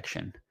error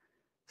detection.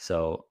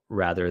 So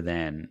rather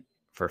than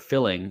for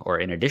filling, or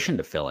in addition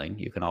to filling,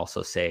 you can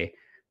also say,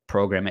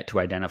 program it to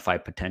identify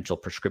potential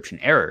prescription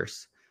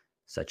errors.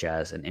 such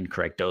as an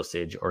incorrect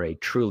dosage or a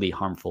truly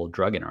harmful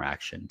drug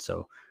interaction.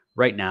 So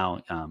right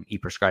now,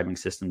 e-prescribing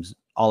systems,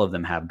 all of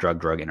them have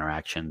drug-drug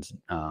interactions.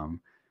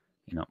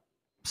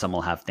 Some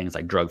will have things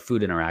like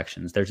drug-food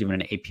interactions. There's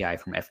even an API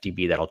from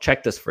FDB that'll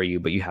check this for you,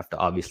 but you have to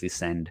obviously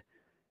send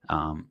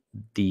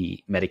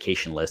the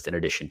medication list in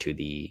addition to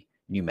the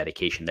new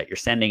medication that you're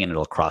sending, and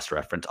it'll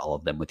cross-reference all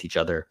of them with each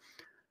other.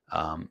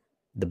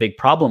 The big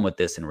problem with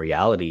this in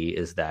reality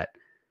is that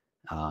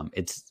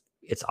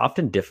it's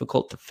often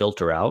difficult to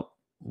filter out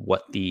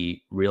what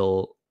the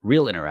real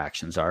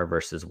interactions are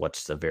versus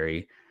what's a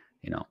very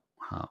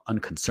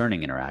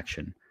unconcerning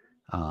interaction.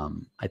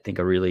 I think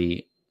a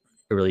really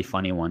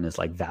funny one is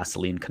like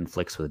Vaseline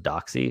conflicts with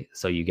Doxy.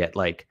 So you get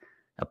like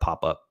a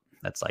pop-up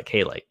that's like,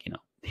 hey, like,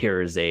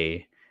 here's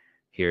a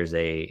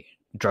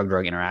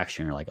drug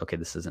interaction. You're like, okay,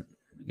 this isn't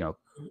a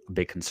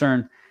big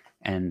concern.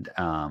 And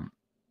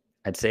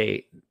I'd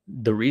say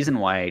the reason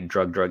why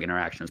drug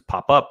interactions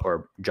pop up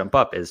or jump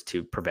up is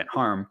to prevent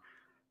harm,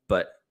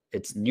 but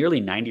it's nearly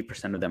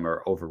 90% of them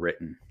are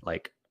overwritten.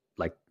 Like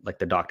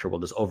the doctor will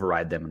just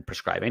override them and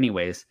prescribe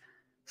anyways.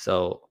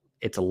 So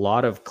it's a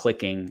lot of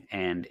clicking,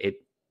 and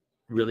it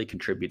really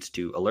contributes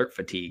to alert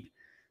fatigue.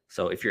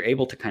 So if you're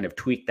able to kind of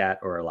tweak that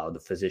or allow the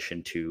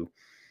physician to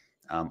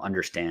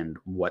understand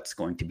what's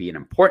going to be an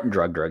important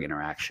drug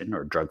interaction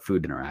or drug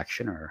food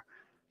interaction, or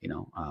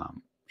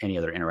any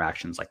other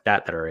interactions like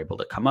that are able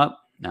to come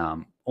up,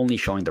 only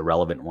showing the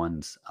relevant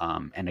ones.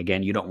 And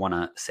again, you don't want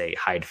to say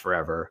hide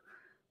forever,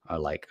 or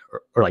like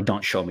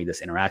don't show me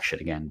this interaction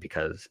again,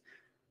 because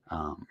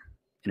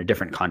in a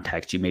different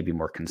context, you may be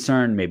more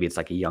concerned. Maybe it's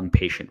like a young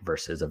patient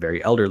versus a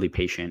very elderly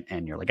patient,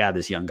 and you're like,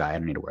 this young guy, I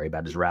don't need to worry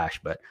about his rash.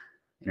 But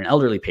in an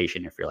elderly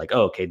patient, if you're like,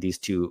 oh, okay, these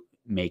two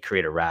may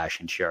create a rash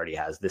and she already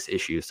has this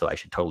issue, so I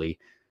should totally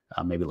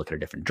maybe look at a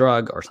different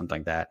drug or something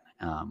like that.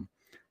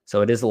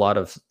 So it is a lot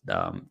of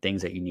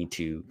things that you need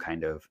to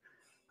kind of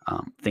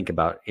think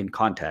about in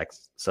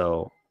context.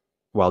 So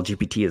while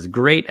GPT is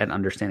great at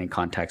understanding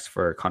context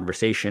for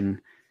conversation,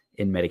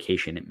 in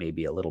medication, it may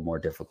be a little more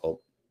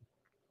difficult.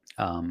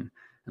 And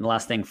the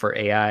last thing for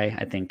AI,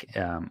 I think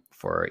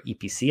for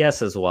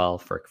EPCS as well,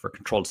 for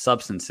controlled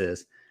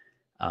substances,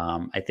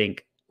 I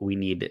think we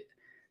need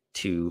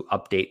to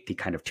update the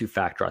kind of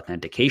two-factor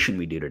authentication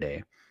we do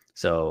today.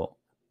 So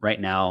right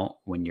now,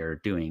 when you're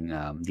doing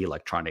the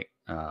electronic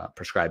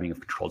prescribing of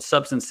controlled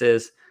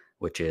substances,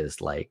 which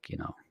is like,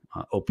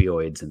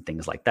 opioids and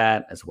things like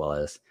that, as well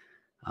as,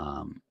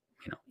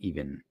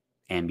 even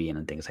Ambien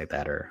and things like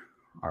that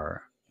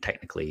are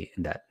technically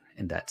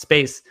in that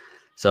space.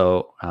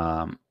 So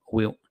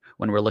when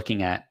we're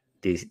looking at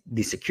these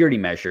security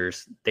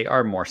measures, they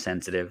are more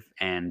sensitive,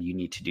 and you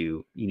need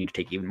to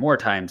take even more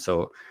time.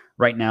 So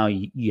right now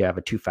you have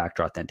a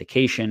two-factor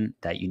authentication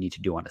that you need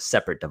to do on a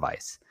separate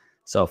device.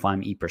 So if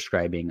I'm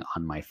e-prescribing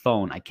on my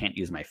phone, I can't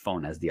use my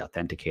phone as the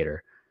authenticator.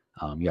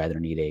 You either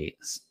need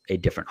a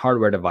different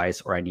hardware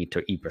device, or I need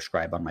to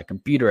e-prescribe on my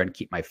computer and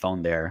keep my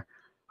phone there,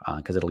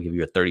 because it'll give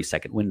you a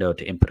 30-second window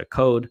to input a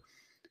code,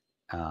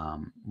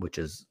 which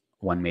is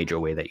one major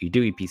way that you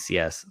do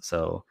EPCS.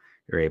 So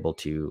you're able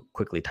to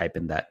quickly type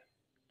in that.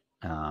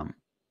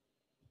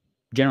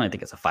 Generally, I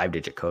think it's a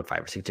 5-digit code, 5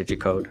 or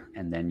 6-digit code,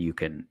 and then you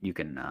can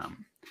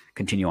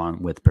continue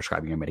on with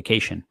prescribing your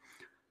medication.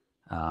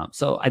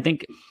 So I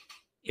think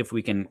if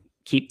we can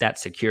keep that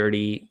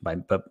security,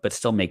 but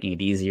still making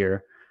it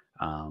easier,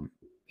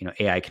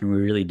 AI can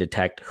really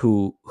detect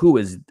who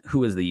is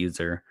the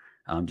user,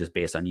 just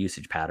based on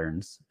usage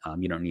patterns.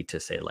 You don't need to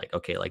say like,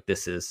 okay, like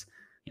this is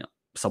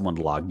someone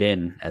logged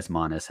in as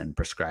Maanas and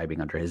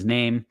prescribing under his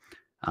name.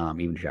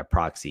 Even if you have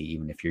proxy,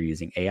 even if you're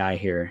using AI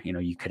here,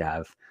 you could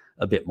have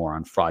a bit more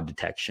on fraud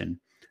detection.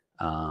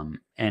 And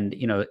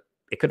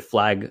it could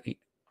flag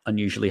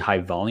unusually high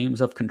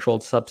volumes of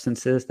controlled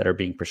substances that are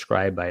being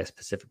prescribed by a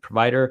specific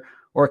provider,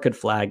 or it could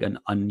flag an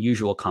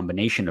unusual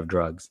combination of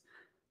drugs.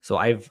 So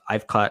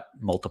I've caught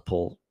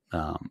multiple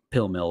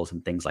pill mills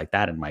and things like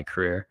that in my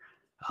career,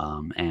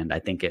 and I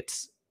think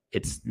it's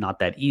not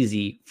that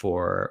easy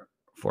for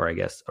I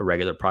guess a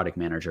regular product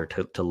manager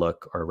to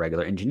look, or a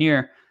regular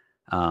engineer,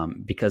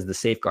 because the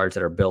safeguards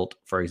that are built,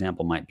 for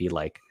example, might be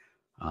like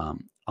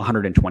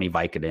 120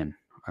 Vicodin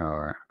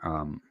or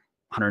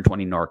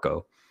 120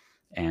 Norco.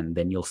 And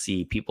then you'll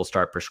see people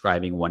start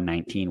prescribing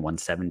 119,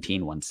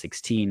 117,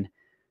 116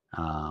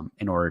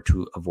 in order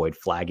to avoid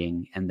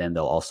flagging. And then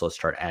they'll also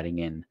start adding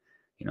in,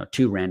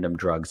 2 random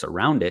drugs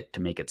around it to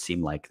make it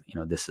seem like,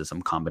 this is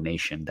some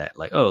combination that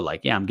like, oh,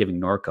 like, yeah, I'm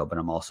giving Norco, but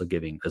I'm also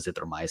giving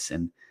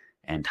azithromycin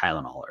and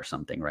Tylenol or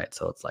something, right?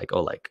 So it's like,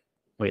 oh, like,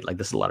 wait, like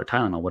this is a lot of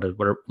Tylenol.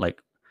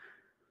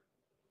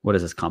 What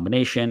is this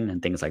combination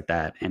and things like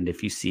that? And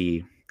if you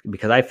see,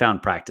 because I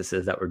found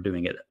practices that were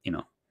doing it,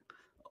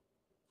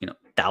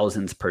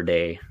 thousands per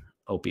day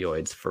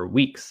opioids for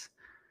weeks,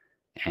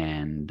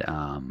 and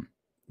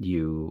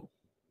you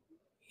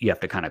have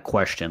to kind of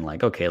question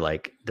like, okay,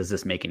 like, does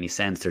this make any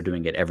sense? They're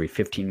doing it every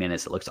 15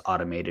 minutes. It looks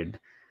automated.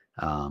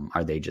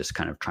 Are they just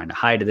kind of trying to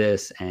hide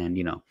this? And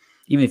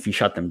even if you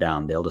shut them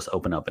down, they'll just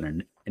open up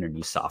in a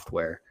new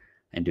software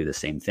and do the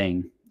same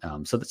thing.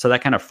 So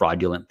that kind of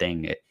fraudulent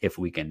thing, if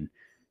we can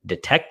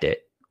detect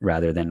it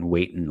rather than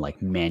wait and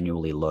like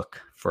manually look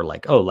for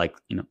like, oh, like,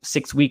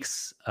 6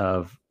 weeks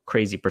of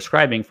crazy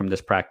prescribing from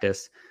this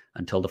practice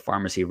until the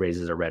pharmacy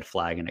raises a red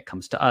flag and it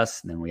comes to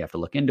us, and then we have to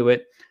look into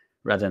it.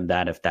 Rather than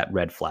that, if that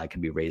red flag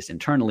can be raised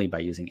internally by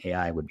using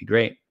AI, would be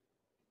great.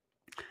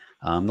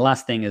 The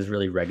last thing is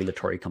really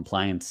regulatory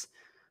compliance.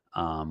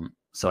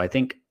 So I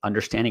think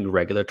understanding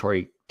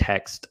regulatory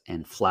text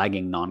and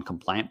flagging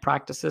non-compliant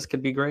practices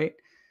could be great.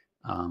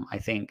 I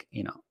think,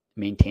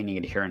 maintaining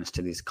adherence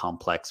to these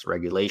complex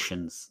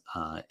regulations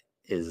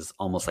is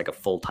almost like a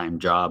full-time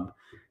job.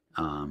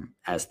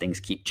 As things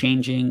keep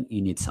changing,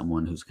 you need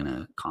someone who's going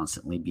to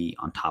constantly be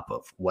on top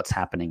of what's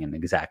happening and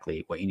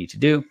exactly what you need to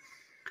do.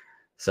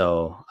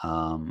 So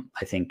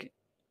I think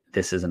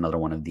this is another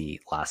one of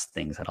the last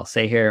things that I'll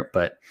say here.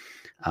 But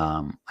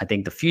I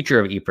think the future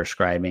of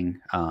e-prescribing,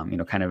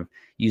 kind of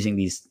using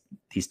these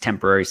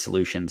temporary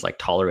solutions like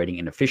tolerating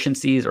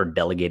inefficiencies or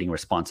delegating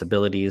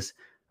responsibilities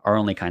are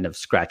only kind of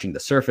scratching the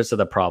surface of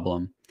the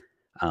problem.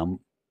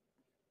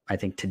 I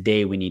think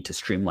today we need to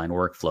streamline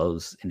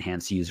workflows,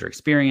 enhance user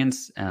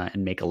experience,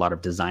 and make a lot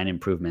of design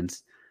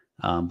improvements.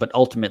 But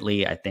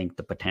ultimately, I think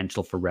the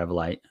potential for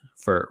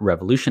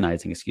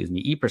revolutionizing,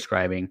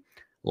 e-prescribing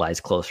lies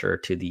closer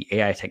to the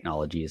AI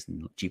technologies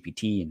and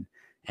GPT and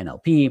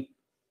NLP.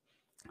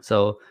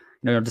 So,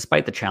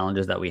 despite the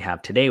challenges that we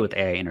have today with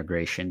AI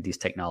integration, these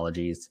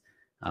technologies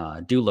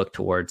do look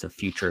towards a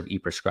future of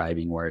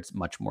e-prescribing where it's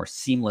much more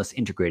seamless,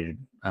 integrated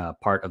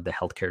part of the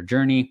healthcare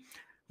journey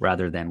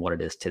rather than what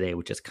it is today,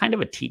 which is kind of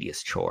a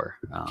tedious chore.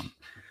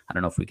 I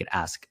don't know if we could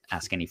ask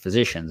any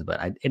physicians,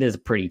 but it is a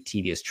pretty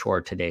tedious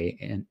chore today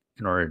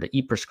in order to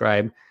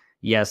e-prescribe.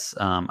 Yes,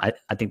 I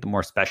think the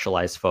more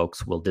specialized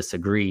folks will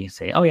disagree,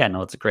 say, oh yeah,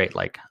 no, it's great.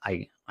 Like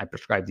I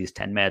prescribe these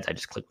 10 meds, I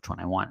just click which one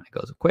I want and it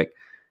goes quick.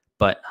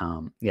 But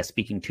yeah,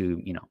 speaking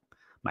to,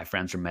 my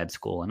friends from med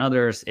school and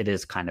others, it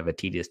is kind of a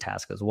tedious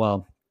task as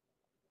well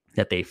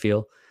that they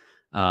feel.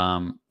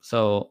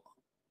 So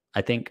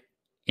I think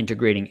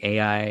integrating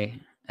AI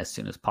as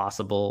soon as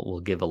possible will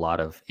give a lot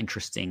of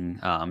interesting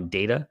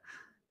data.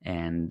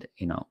 And,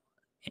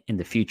 in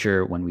the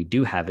future, when we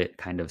do have it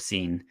kind of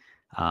seen,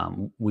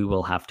 we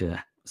will have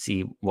to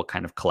see what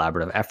kind of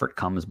collaborative effort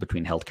comes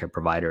between healthcare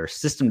providers,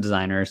 system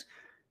designers,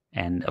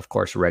 and of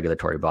course,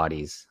 regulatory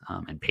bodies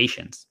and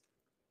patients.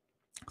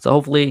 So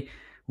hopefully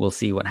we'll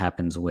see what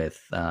happens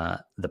with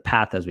the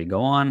path as we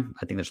go on.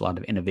 I think there's a lot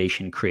of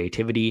innovation,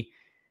 creativity,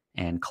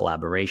 and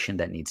collaboration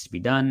that needs to be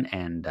done.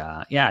 And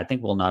I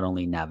think we'll not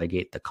only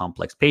navigate the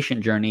complex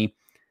patient journey,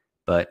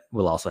 but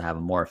we'll also have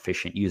a more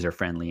efficient,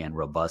 user-friendly, and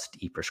robust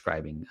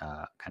e-prescribing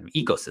kind of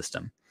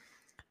ecosystem.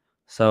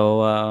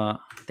 So I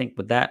think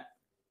with that,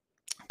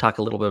 talk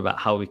a little bit about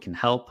how we can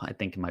help. I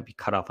think it might be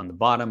cut off on the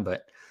bottom,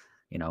 but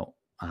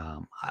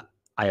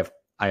I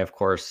of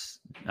course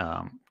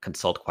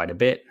consult quite a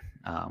bit,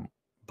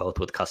 both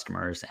with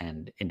customers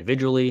and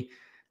individually.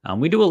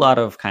 We do a lot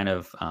of kind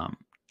of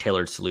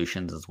tailored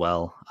solutions as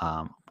well.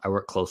 I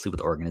work closely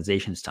with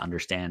organizations to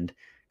understand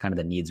kind of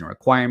the needs and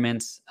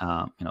requirements,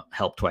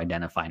 help to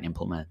identify and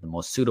implement the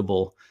most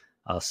suitable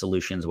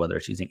solutions, whether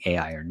it's using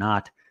AI or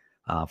not,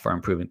 for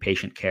improving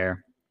patient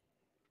care.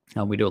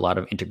 We do a lot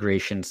of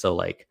integration. So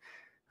like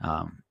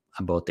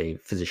I'm both a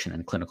physician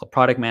and clinical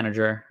product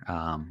manager,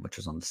 which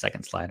was on the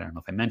second slide. I don't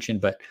know if I mentioned,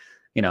 but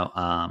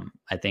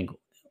I think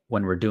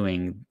when we're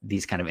doing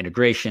these kind of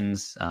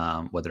integrations,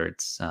 whether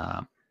it's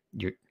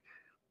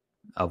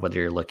whether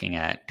you're looking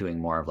at doing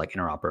more of like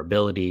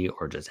interoperability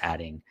or just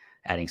adding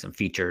some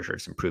features or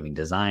just improving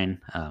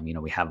design,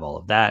 we have all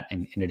of that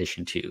in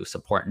addition to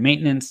support and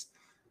maintenance.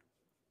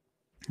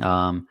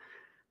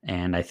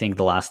 And I think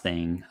the last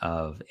thing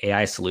of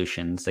AI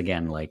solutions,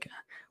 again, like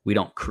we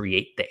don't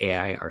create the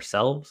AI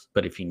ourselves,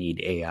 but if you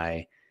need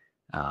AI,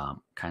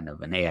 kind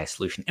of an AI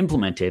solution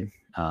implemented,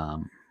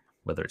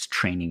 whether it's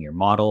training your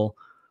model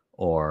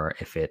or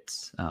if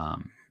it's,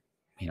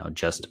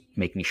 just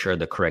making sure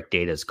the correct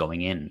data is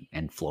going in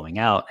and flowing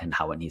out and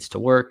how it needs to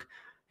work,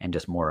 and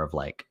just more of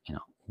like,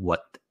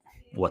 what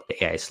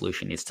the AI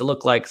solution needs to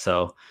look like.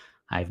 So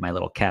I have my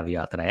little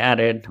caveat that I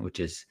added, which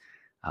is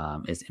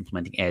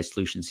implementing AI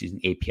solutions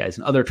using APIs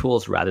and other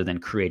tools rather than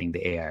creating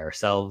the AI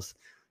ourselves.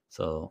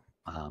 So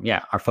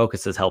our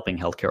focus is helping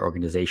healthcare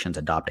organizations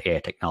adopt AI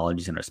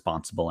technologies in a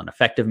responsible and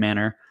effective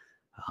manner,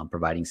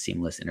 providing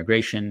seamless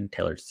integration,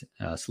 tailored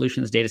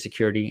solutions, data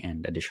security,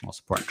 and additional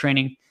support and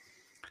training.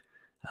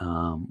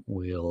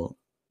 We'll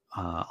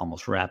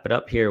almost wrap it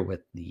up here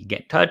with the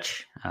get in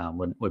touch.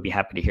 Would be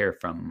happy to hear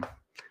from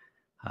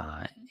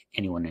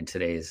anyone in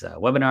today's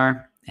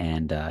webinar.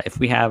 And if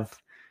we have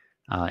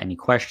any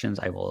questions,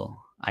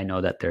 I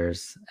know that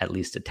there's at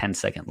least a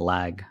 10-second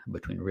lag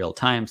between real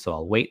time, so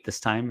I'll wait this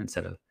time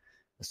instead of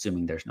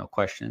assuming there's no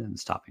question and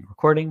stopping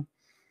recording.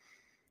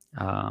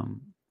 All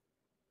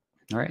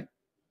right.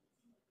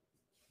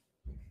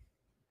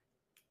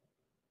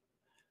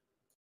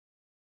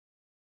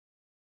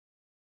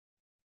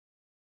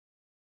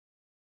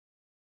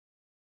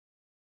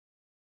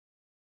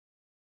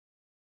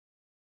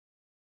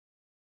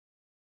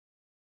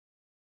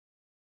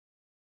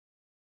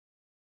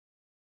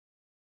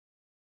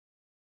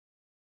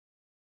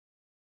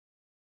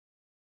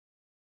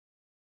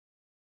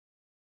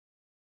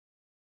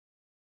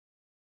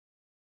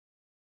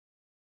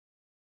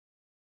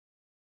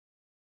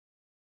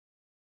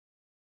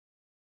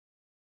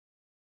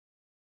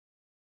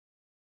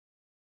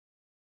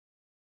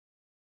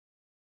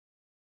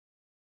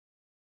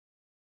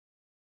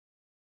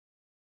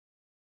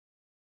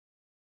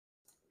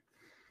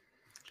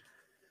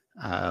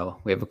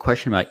 We have a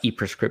question about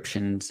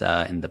e-prescriptions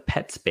in the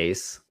pet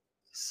space.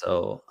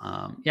 So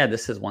yeah,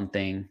 this is one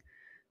thing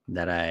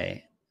that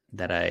I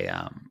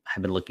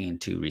have been looking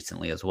into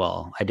recently as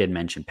well. I did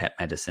mention pet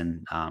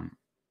medicine,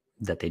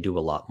 that they do a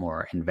lot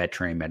more in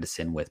veterinary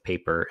medicine with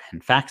paper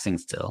and faxing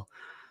still.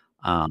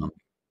 Um,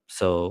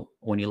 so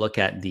when you look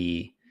at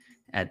the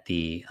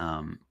excuse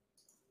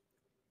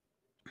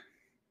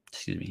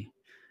me,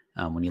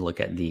 when you look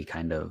at the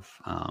kind of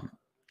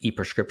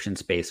e-prescription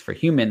space for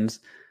humans,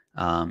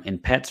 in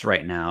pets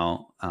right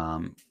now,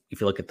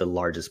 if you look at the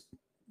largest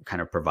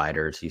kind of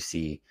providers, you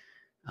see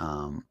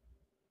um,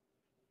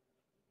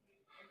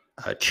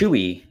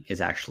 Chewy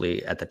is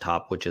actually at the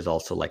top, which is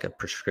also like a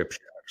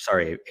prescription,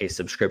 sorry, a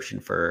subscription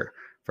for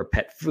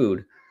pet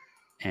food,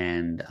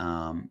 and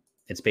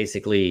it's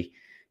basically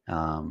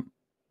um,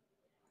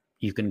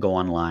 you can go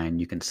online,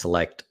 you can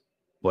select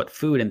what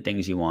food and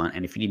things you want,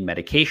 and if you need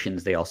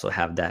medications, they also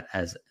have that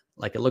as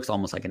like it looks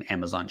almost like an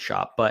Amazon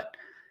shop, but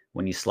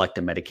when you select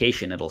a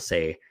medication, it'll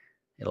say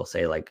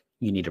like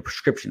you need a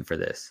prescription for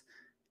this,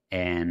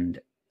 and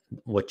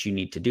what you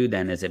need to do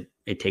then is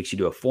it takes you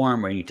to a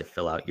form where you need to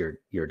fill out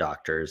your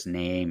doctor's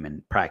name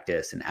and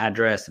practice and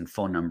address and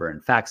phone number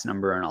and fax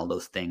number and all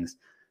those things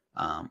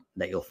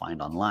that you'll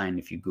find online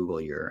if you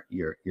Google your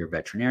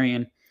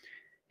veterinarian,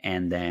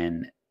 and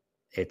then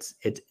it's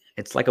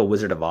like a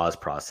Wizard of Oz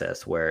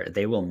process where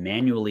they will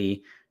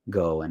manually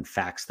go and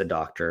fax the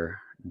doctor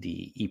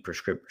the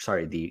e-prescription,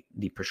 sorry,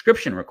 the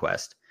prescription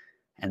request,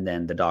 and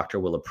then the doctor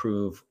will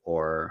approve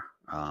or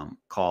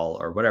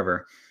call or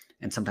whatever.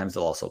 And sometimes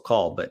they'll also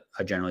call, but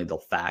generally they'll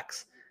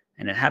fax,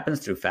 and it happens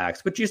through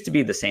fax, which used to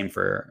be the same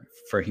for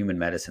human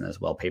medicine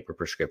as well. Paper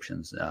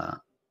prescriptions,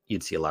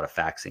 you'd see a lot of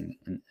faxing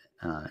in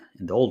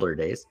the older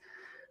days,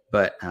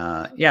 but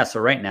yeah. So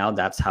right now,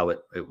 that's how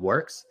it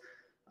works.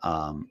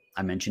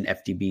 I mentioned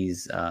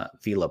FDB's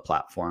Vila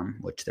platform,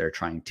 which they're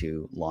trying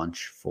to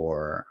launch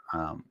for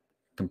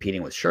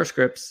competing with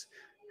SureScripts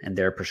and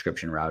their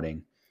prescription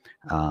routing.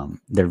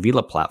 Their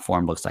Vila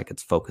platform looks like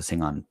it's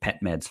focusing on pet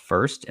meds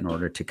first in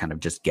order to kind of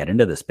just get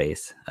into the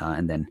space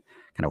and then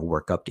kind of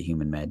work up to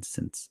human meds,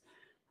 since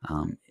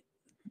um,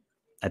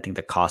 I think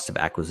the cost of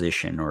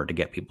acquisition or to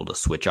get people to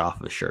switch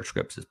off of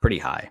SureScripts is pretty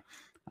high,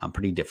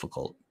 pretty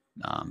difficult,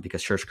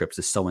 because SureScripts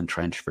is so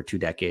entrenched for 2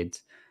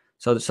 decades.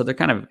 So they're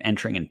kind of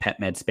entering in pet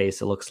med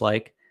space, it looks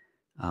like,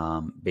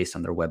 based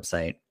on their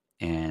website,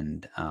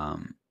 and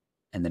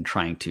then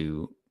trying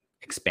to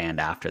expand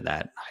after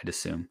that, I'd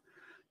assume.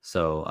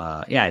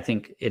 So yeah, I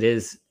think it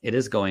is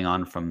going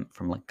on from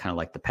like, kind of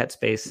like the pet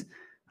space.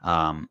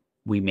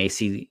 We may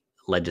see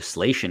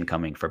legislation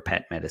coming for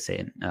pet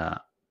medicine,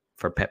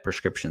 for pet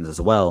prescriptions as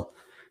well,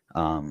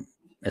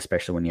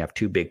 especially when you have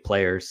two big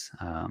players.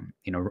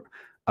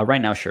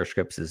 Right now,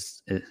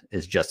 SureScripts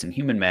is just in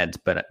human meds,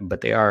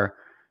 but they are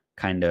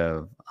kind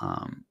of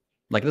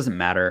like it doesn't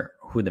matter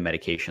who the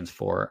medication's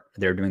for.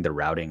 They're doing the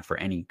routing for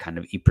any kind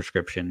of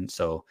e-prescription.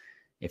 So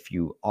if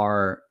you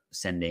are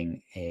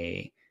sending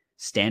a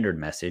standard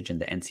message in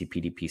the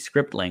NCPDP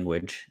script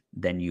language,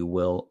 then you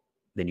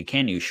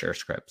can use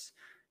SureScripts.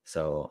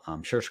 So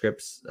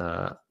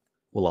SureScripts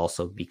will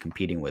also be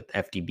competing with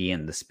FDB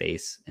in the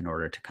space in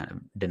order to kind of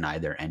deny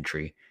their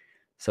entry.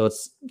 So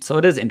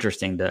it is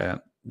interesting, the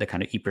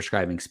kind of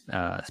e-prescribing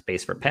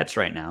space for pets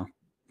right now,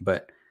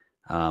 but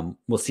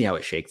we'll see how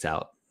it shakes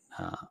out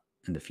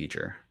in the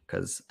future,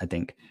 because I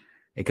think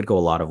it could go a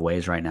lot of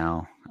ways right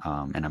now,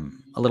 and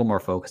I'm a little more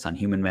focused on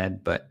human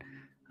med, but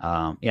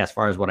yeah, as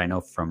far as what I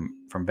know from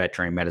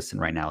veterinary medicine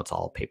right now, it's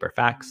all paper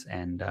fax,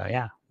 and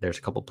yeah, there's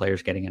a couple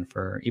players getting in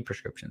for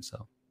e-prescription,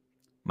 so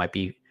might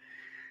be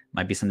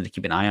something to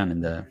keep an eye on in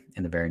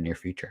the very near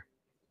future.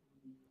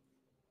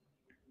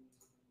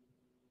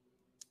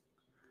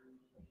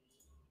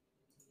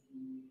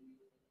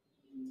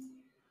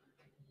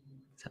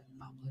 Is that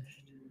published?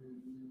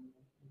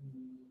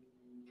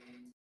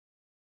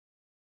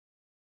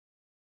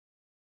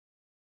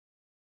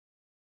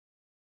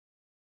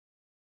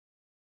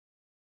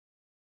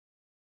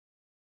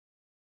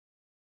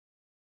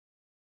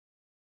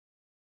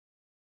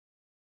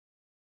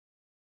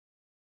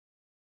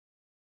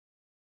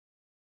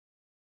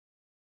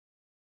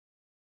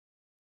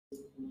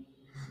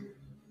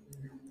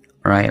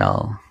 All right,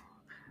 I'll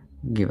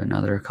give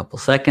another couple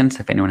seconds.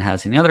 If anyone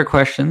has any other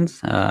questions,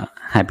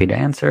 happy to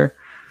answer.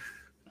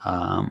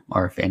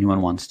 Or if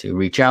anyone wants to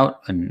reach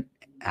out and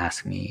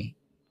ask me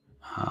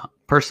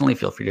personally,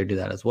 feel free to do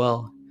that as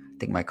well. I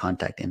think my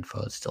contact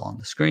info is still on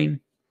the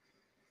screen.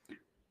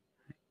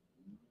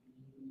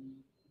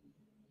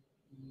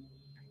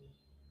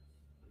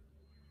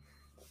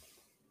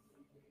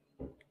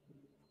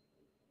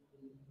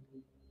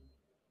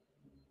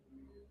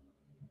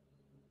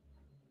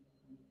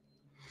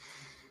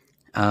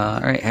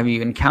 All right. Have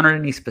you encountered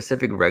any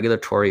specific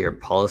regulatory or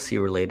policy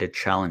related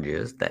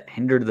challenges that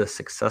hindered the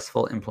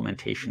successful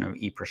implementation of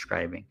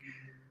e-prescribing?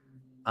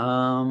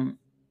 I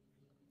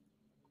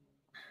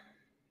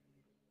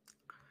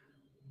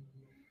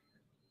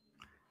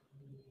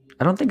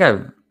don't think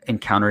I've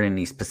encountered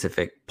any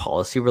specific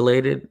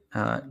policy-related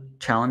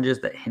challenges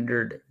that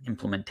hindered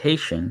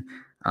implementation.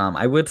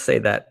 I would say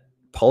that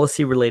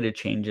policy-related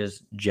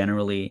changes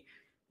generally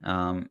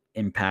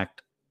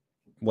impact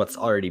what's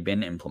already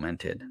been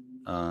implemented.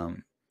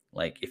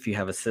 Like if you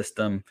have a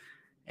system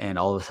and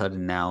all of a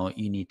sudden now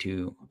you need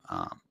to,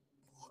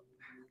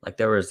 like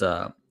there was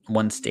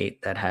one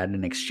state that had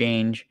an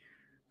exchange.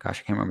 Gosh,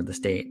 I can't remember the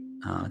state.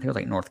 I think it was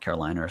like North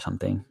Carolina or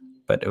something.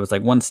 But it was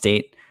like one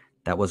state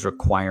that was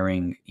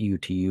requiring you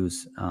to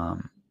use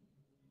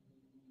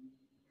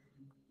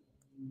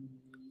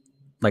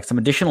like some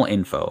additional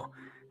info.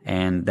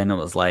 And then it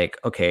was like,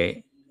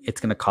 okay,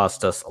 it's going to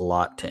cost us a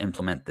lot to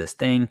implement this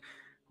thing.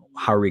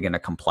 How are we going to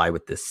comply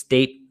with this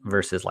state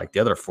versus like the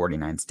other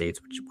 49 states,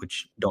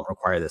 which don't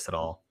require this at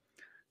all?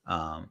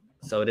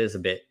 So it is a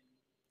bit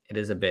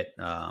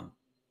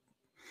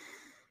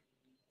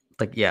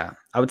like, yeah,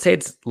 I would say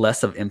it's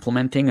less of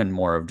implementing and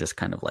more of just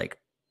kind of like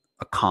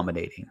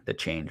accommodating the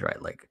change,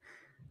 right? Like,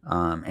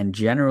 and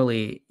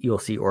generally you'll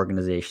see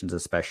organizations,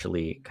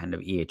 especially kind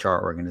of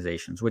EHR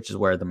organizations, which is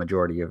where the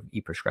majority of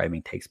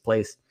e-prescribing takes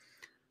place.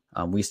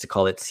 We used to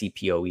call it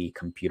CPOE,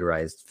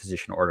 computerized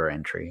physician order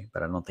entry,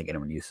 but I don't think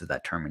anyone uses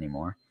that term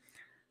anymore.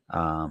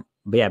 But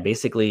yeah,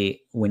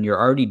 basically when you're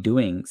already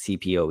doing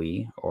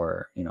CPOE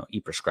or,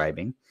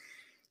 e-prescribing,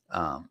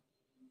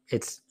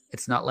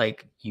 it's not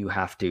like you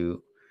have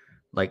to,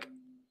 like,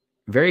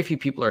 very few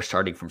people are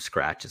starting from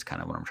scratch is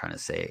kind of what I'm trying to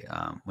say.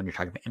 When you're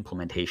talking about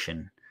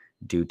implementation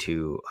due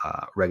to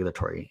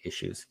regulatory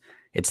issues,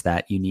 it's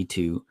that you need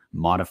to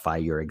modify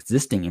your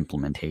existing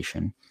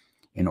implementation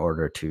in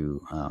order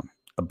to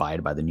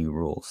abide by the new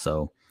rules.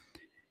 So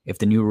if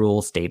the new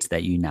rule states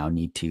that you now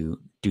need to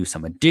do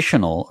some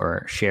additional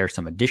or share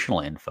some additional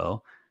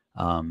info,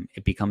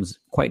 it becomes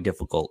quite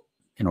difficult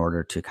in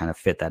order to kind of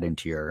fit that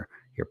into your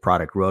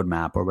product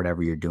roadmap or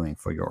whatever you're doing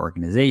for your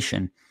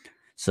organization.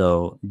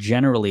 So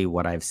generally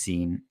what I've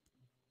seen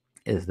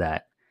is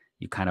that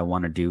you kind of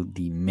want to do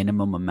the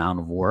minimum amount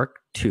of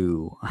work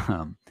to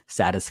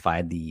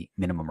satisfy the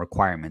minimum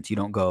requirements. You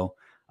don't go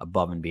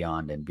above and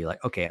beyond and be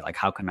like, okay, like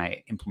how can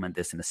I implement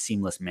this in a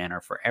seamless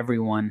manner for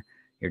everyone?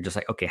 You're just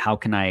like, okay, how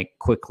can I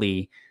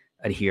quickly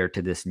adhere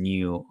to this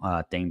new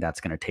thing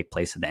that's going to take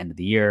place at the end of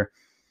the year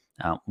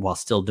while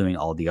still doing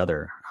all the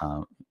other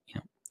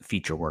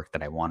feature work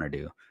that I want to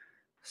do.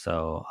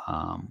 So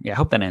yeah, I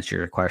hope that answered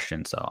your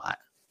question. So I'll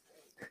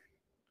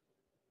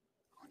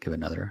give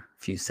another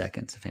few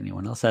seconds if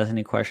anyone else has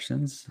any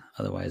questions.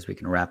 Otherwise, we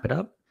can wrap it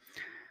up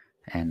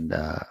and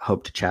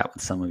hope to chat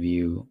with some of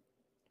you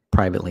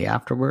privately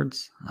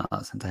afterwards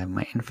since I have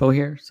my info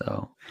here.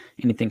 So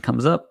anything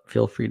comes up,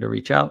 feel free to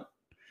reach out.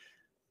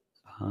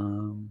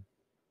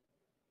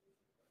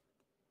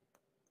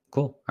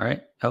 Cool. All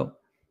right. Oh,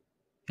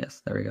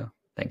 yes, there we go.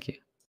 Thank you.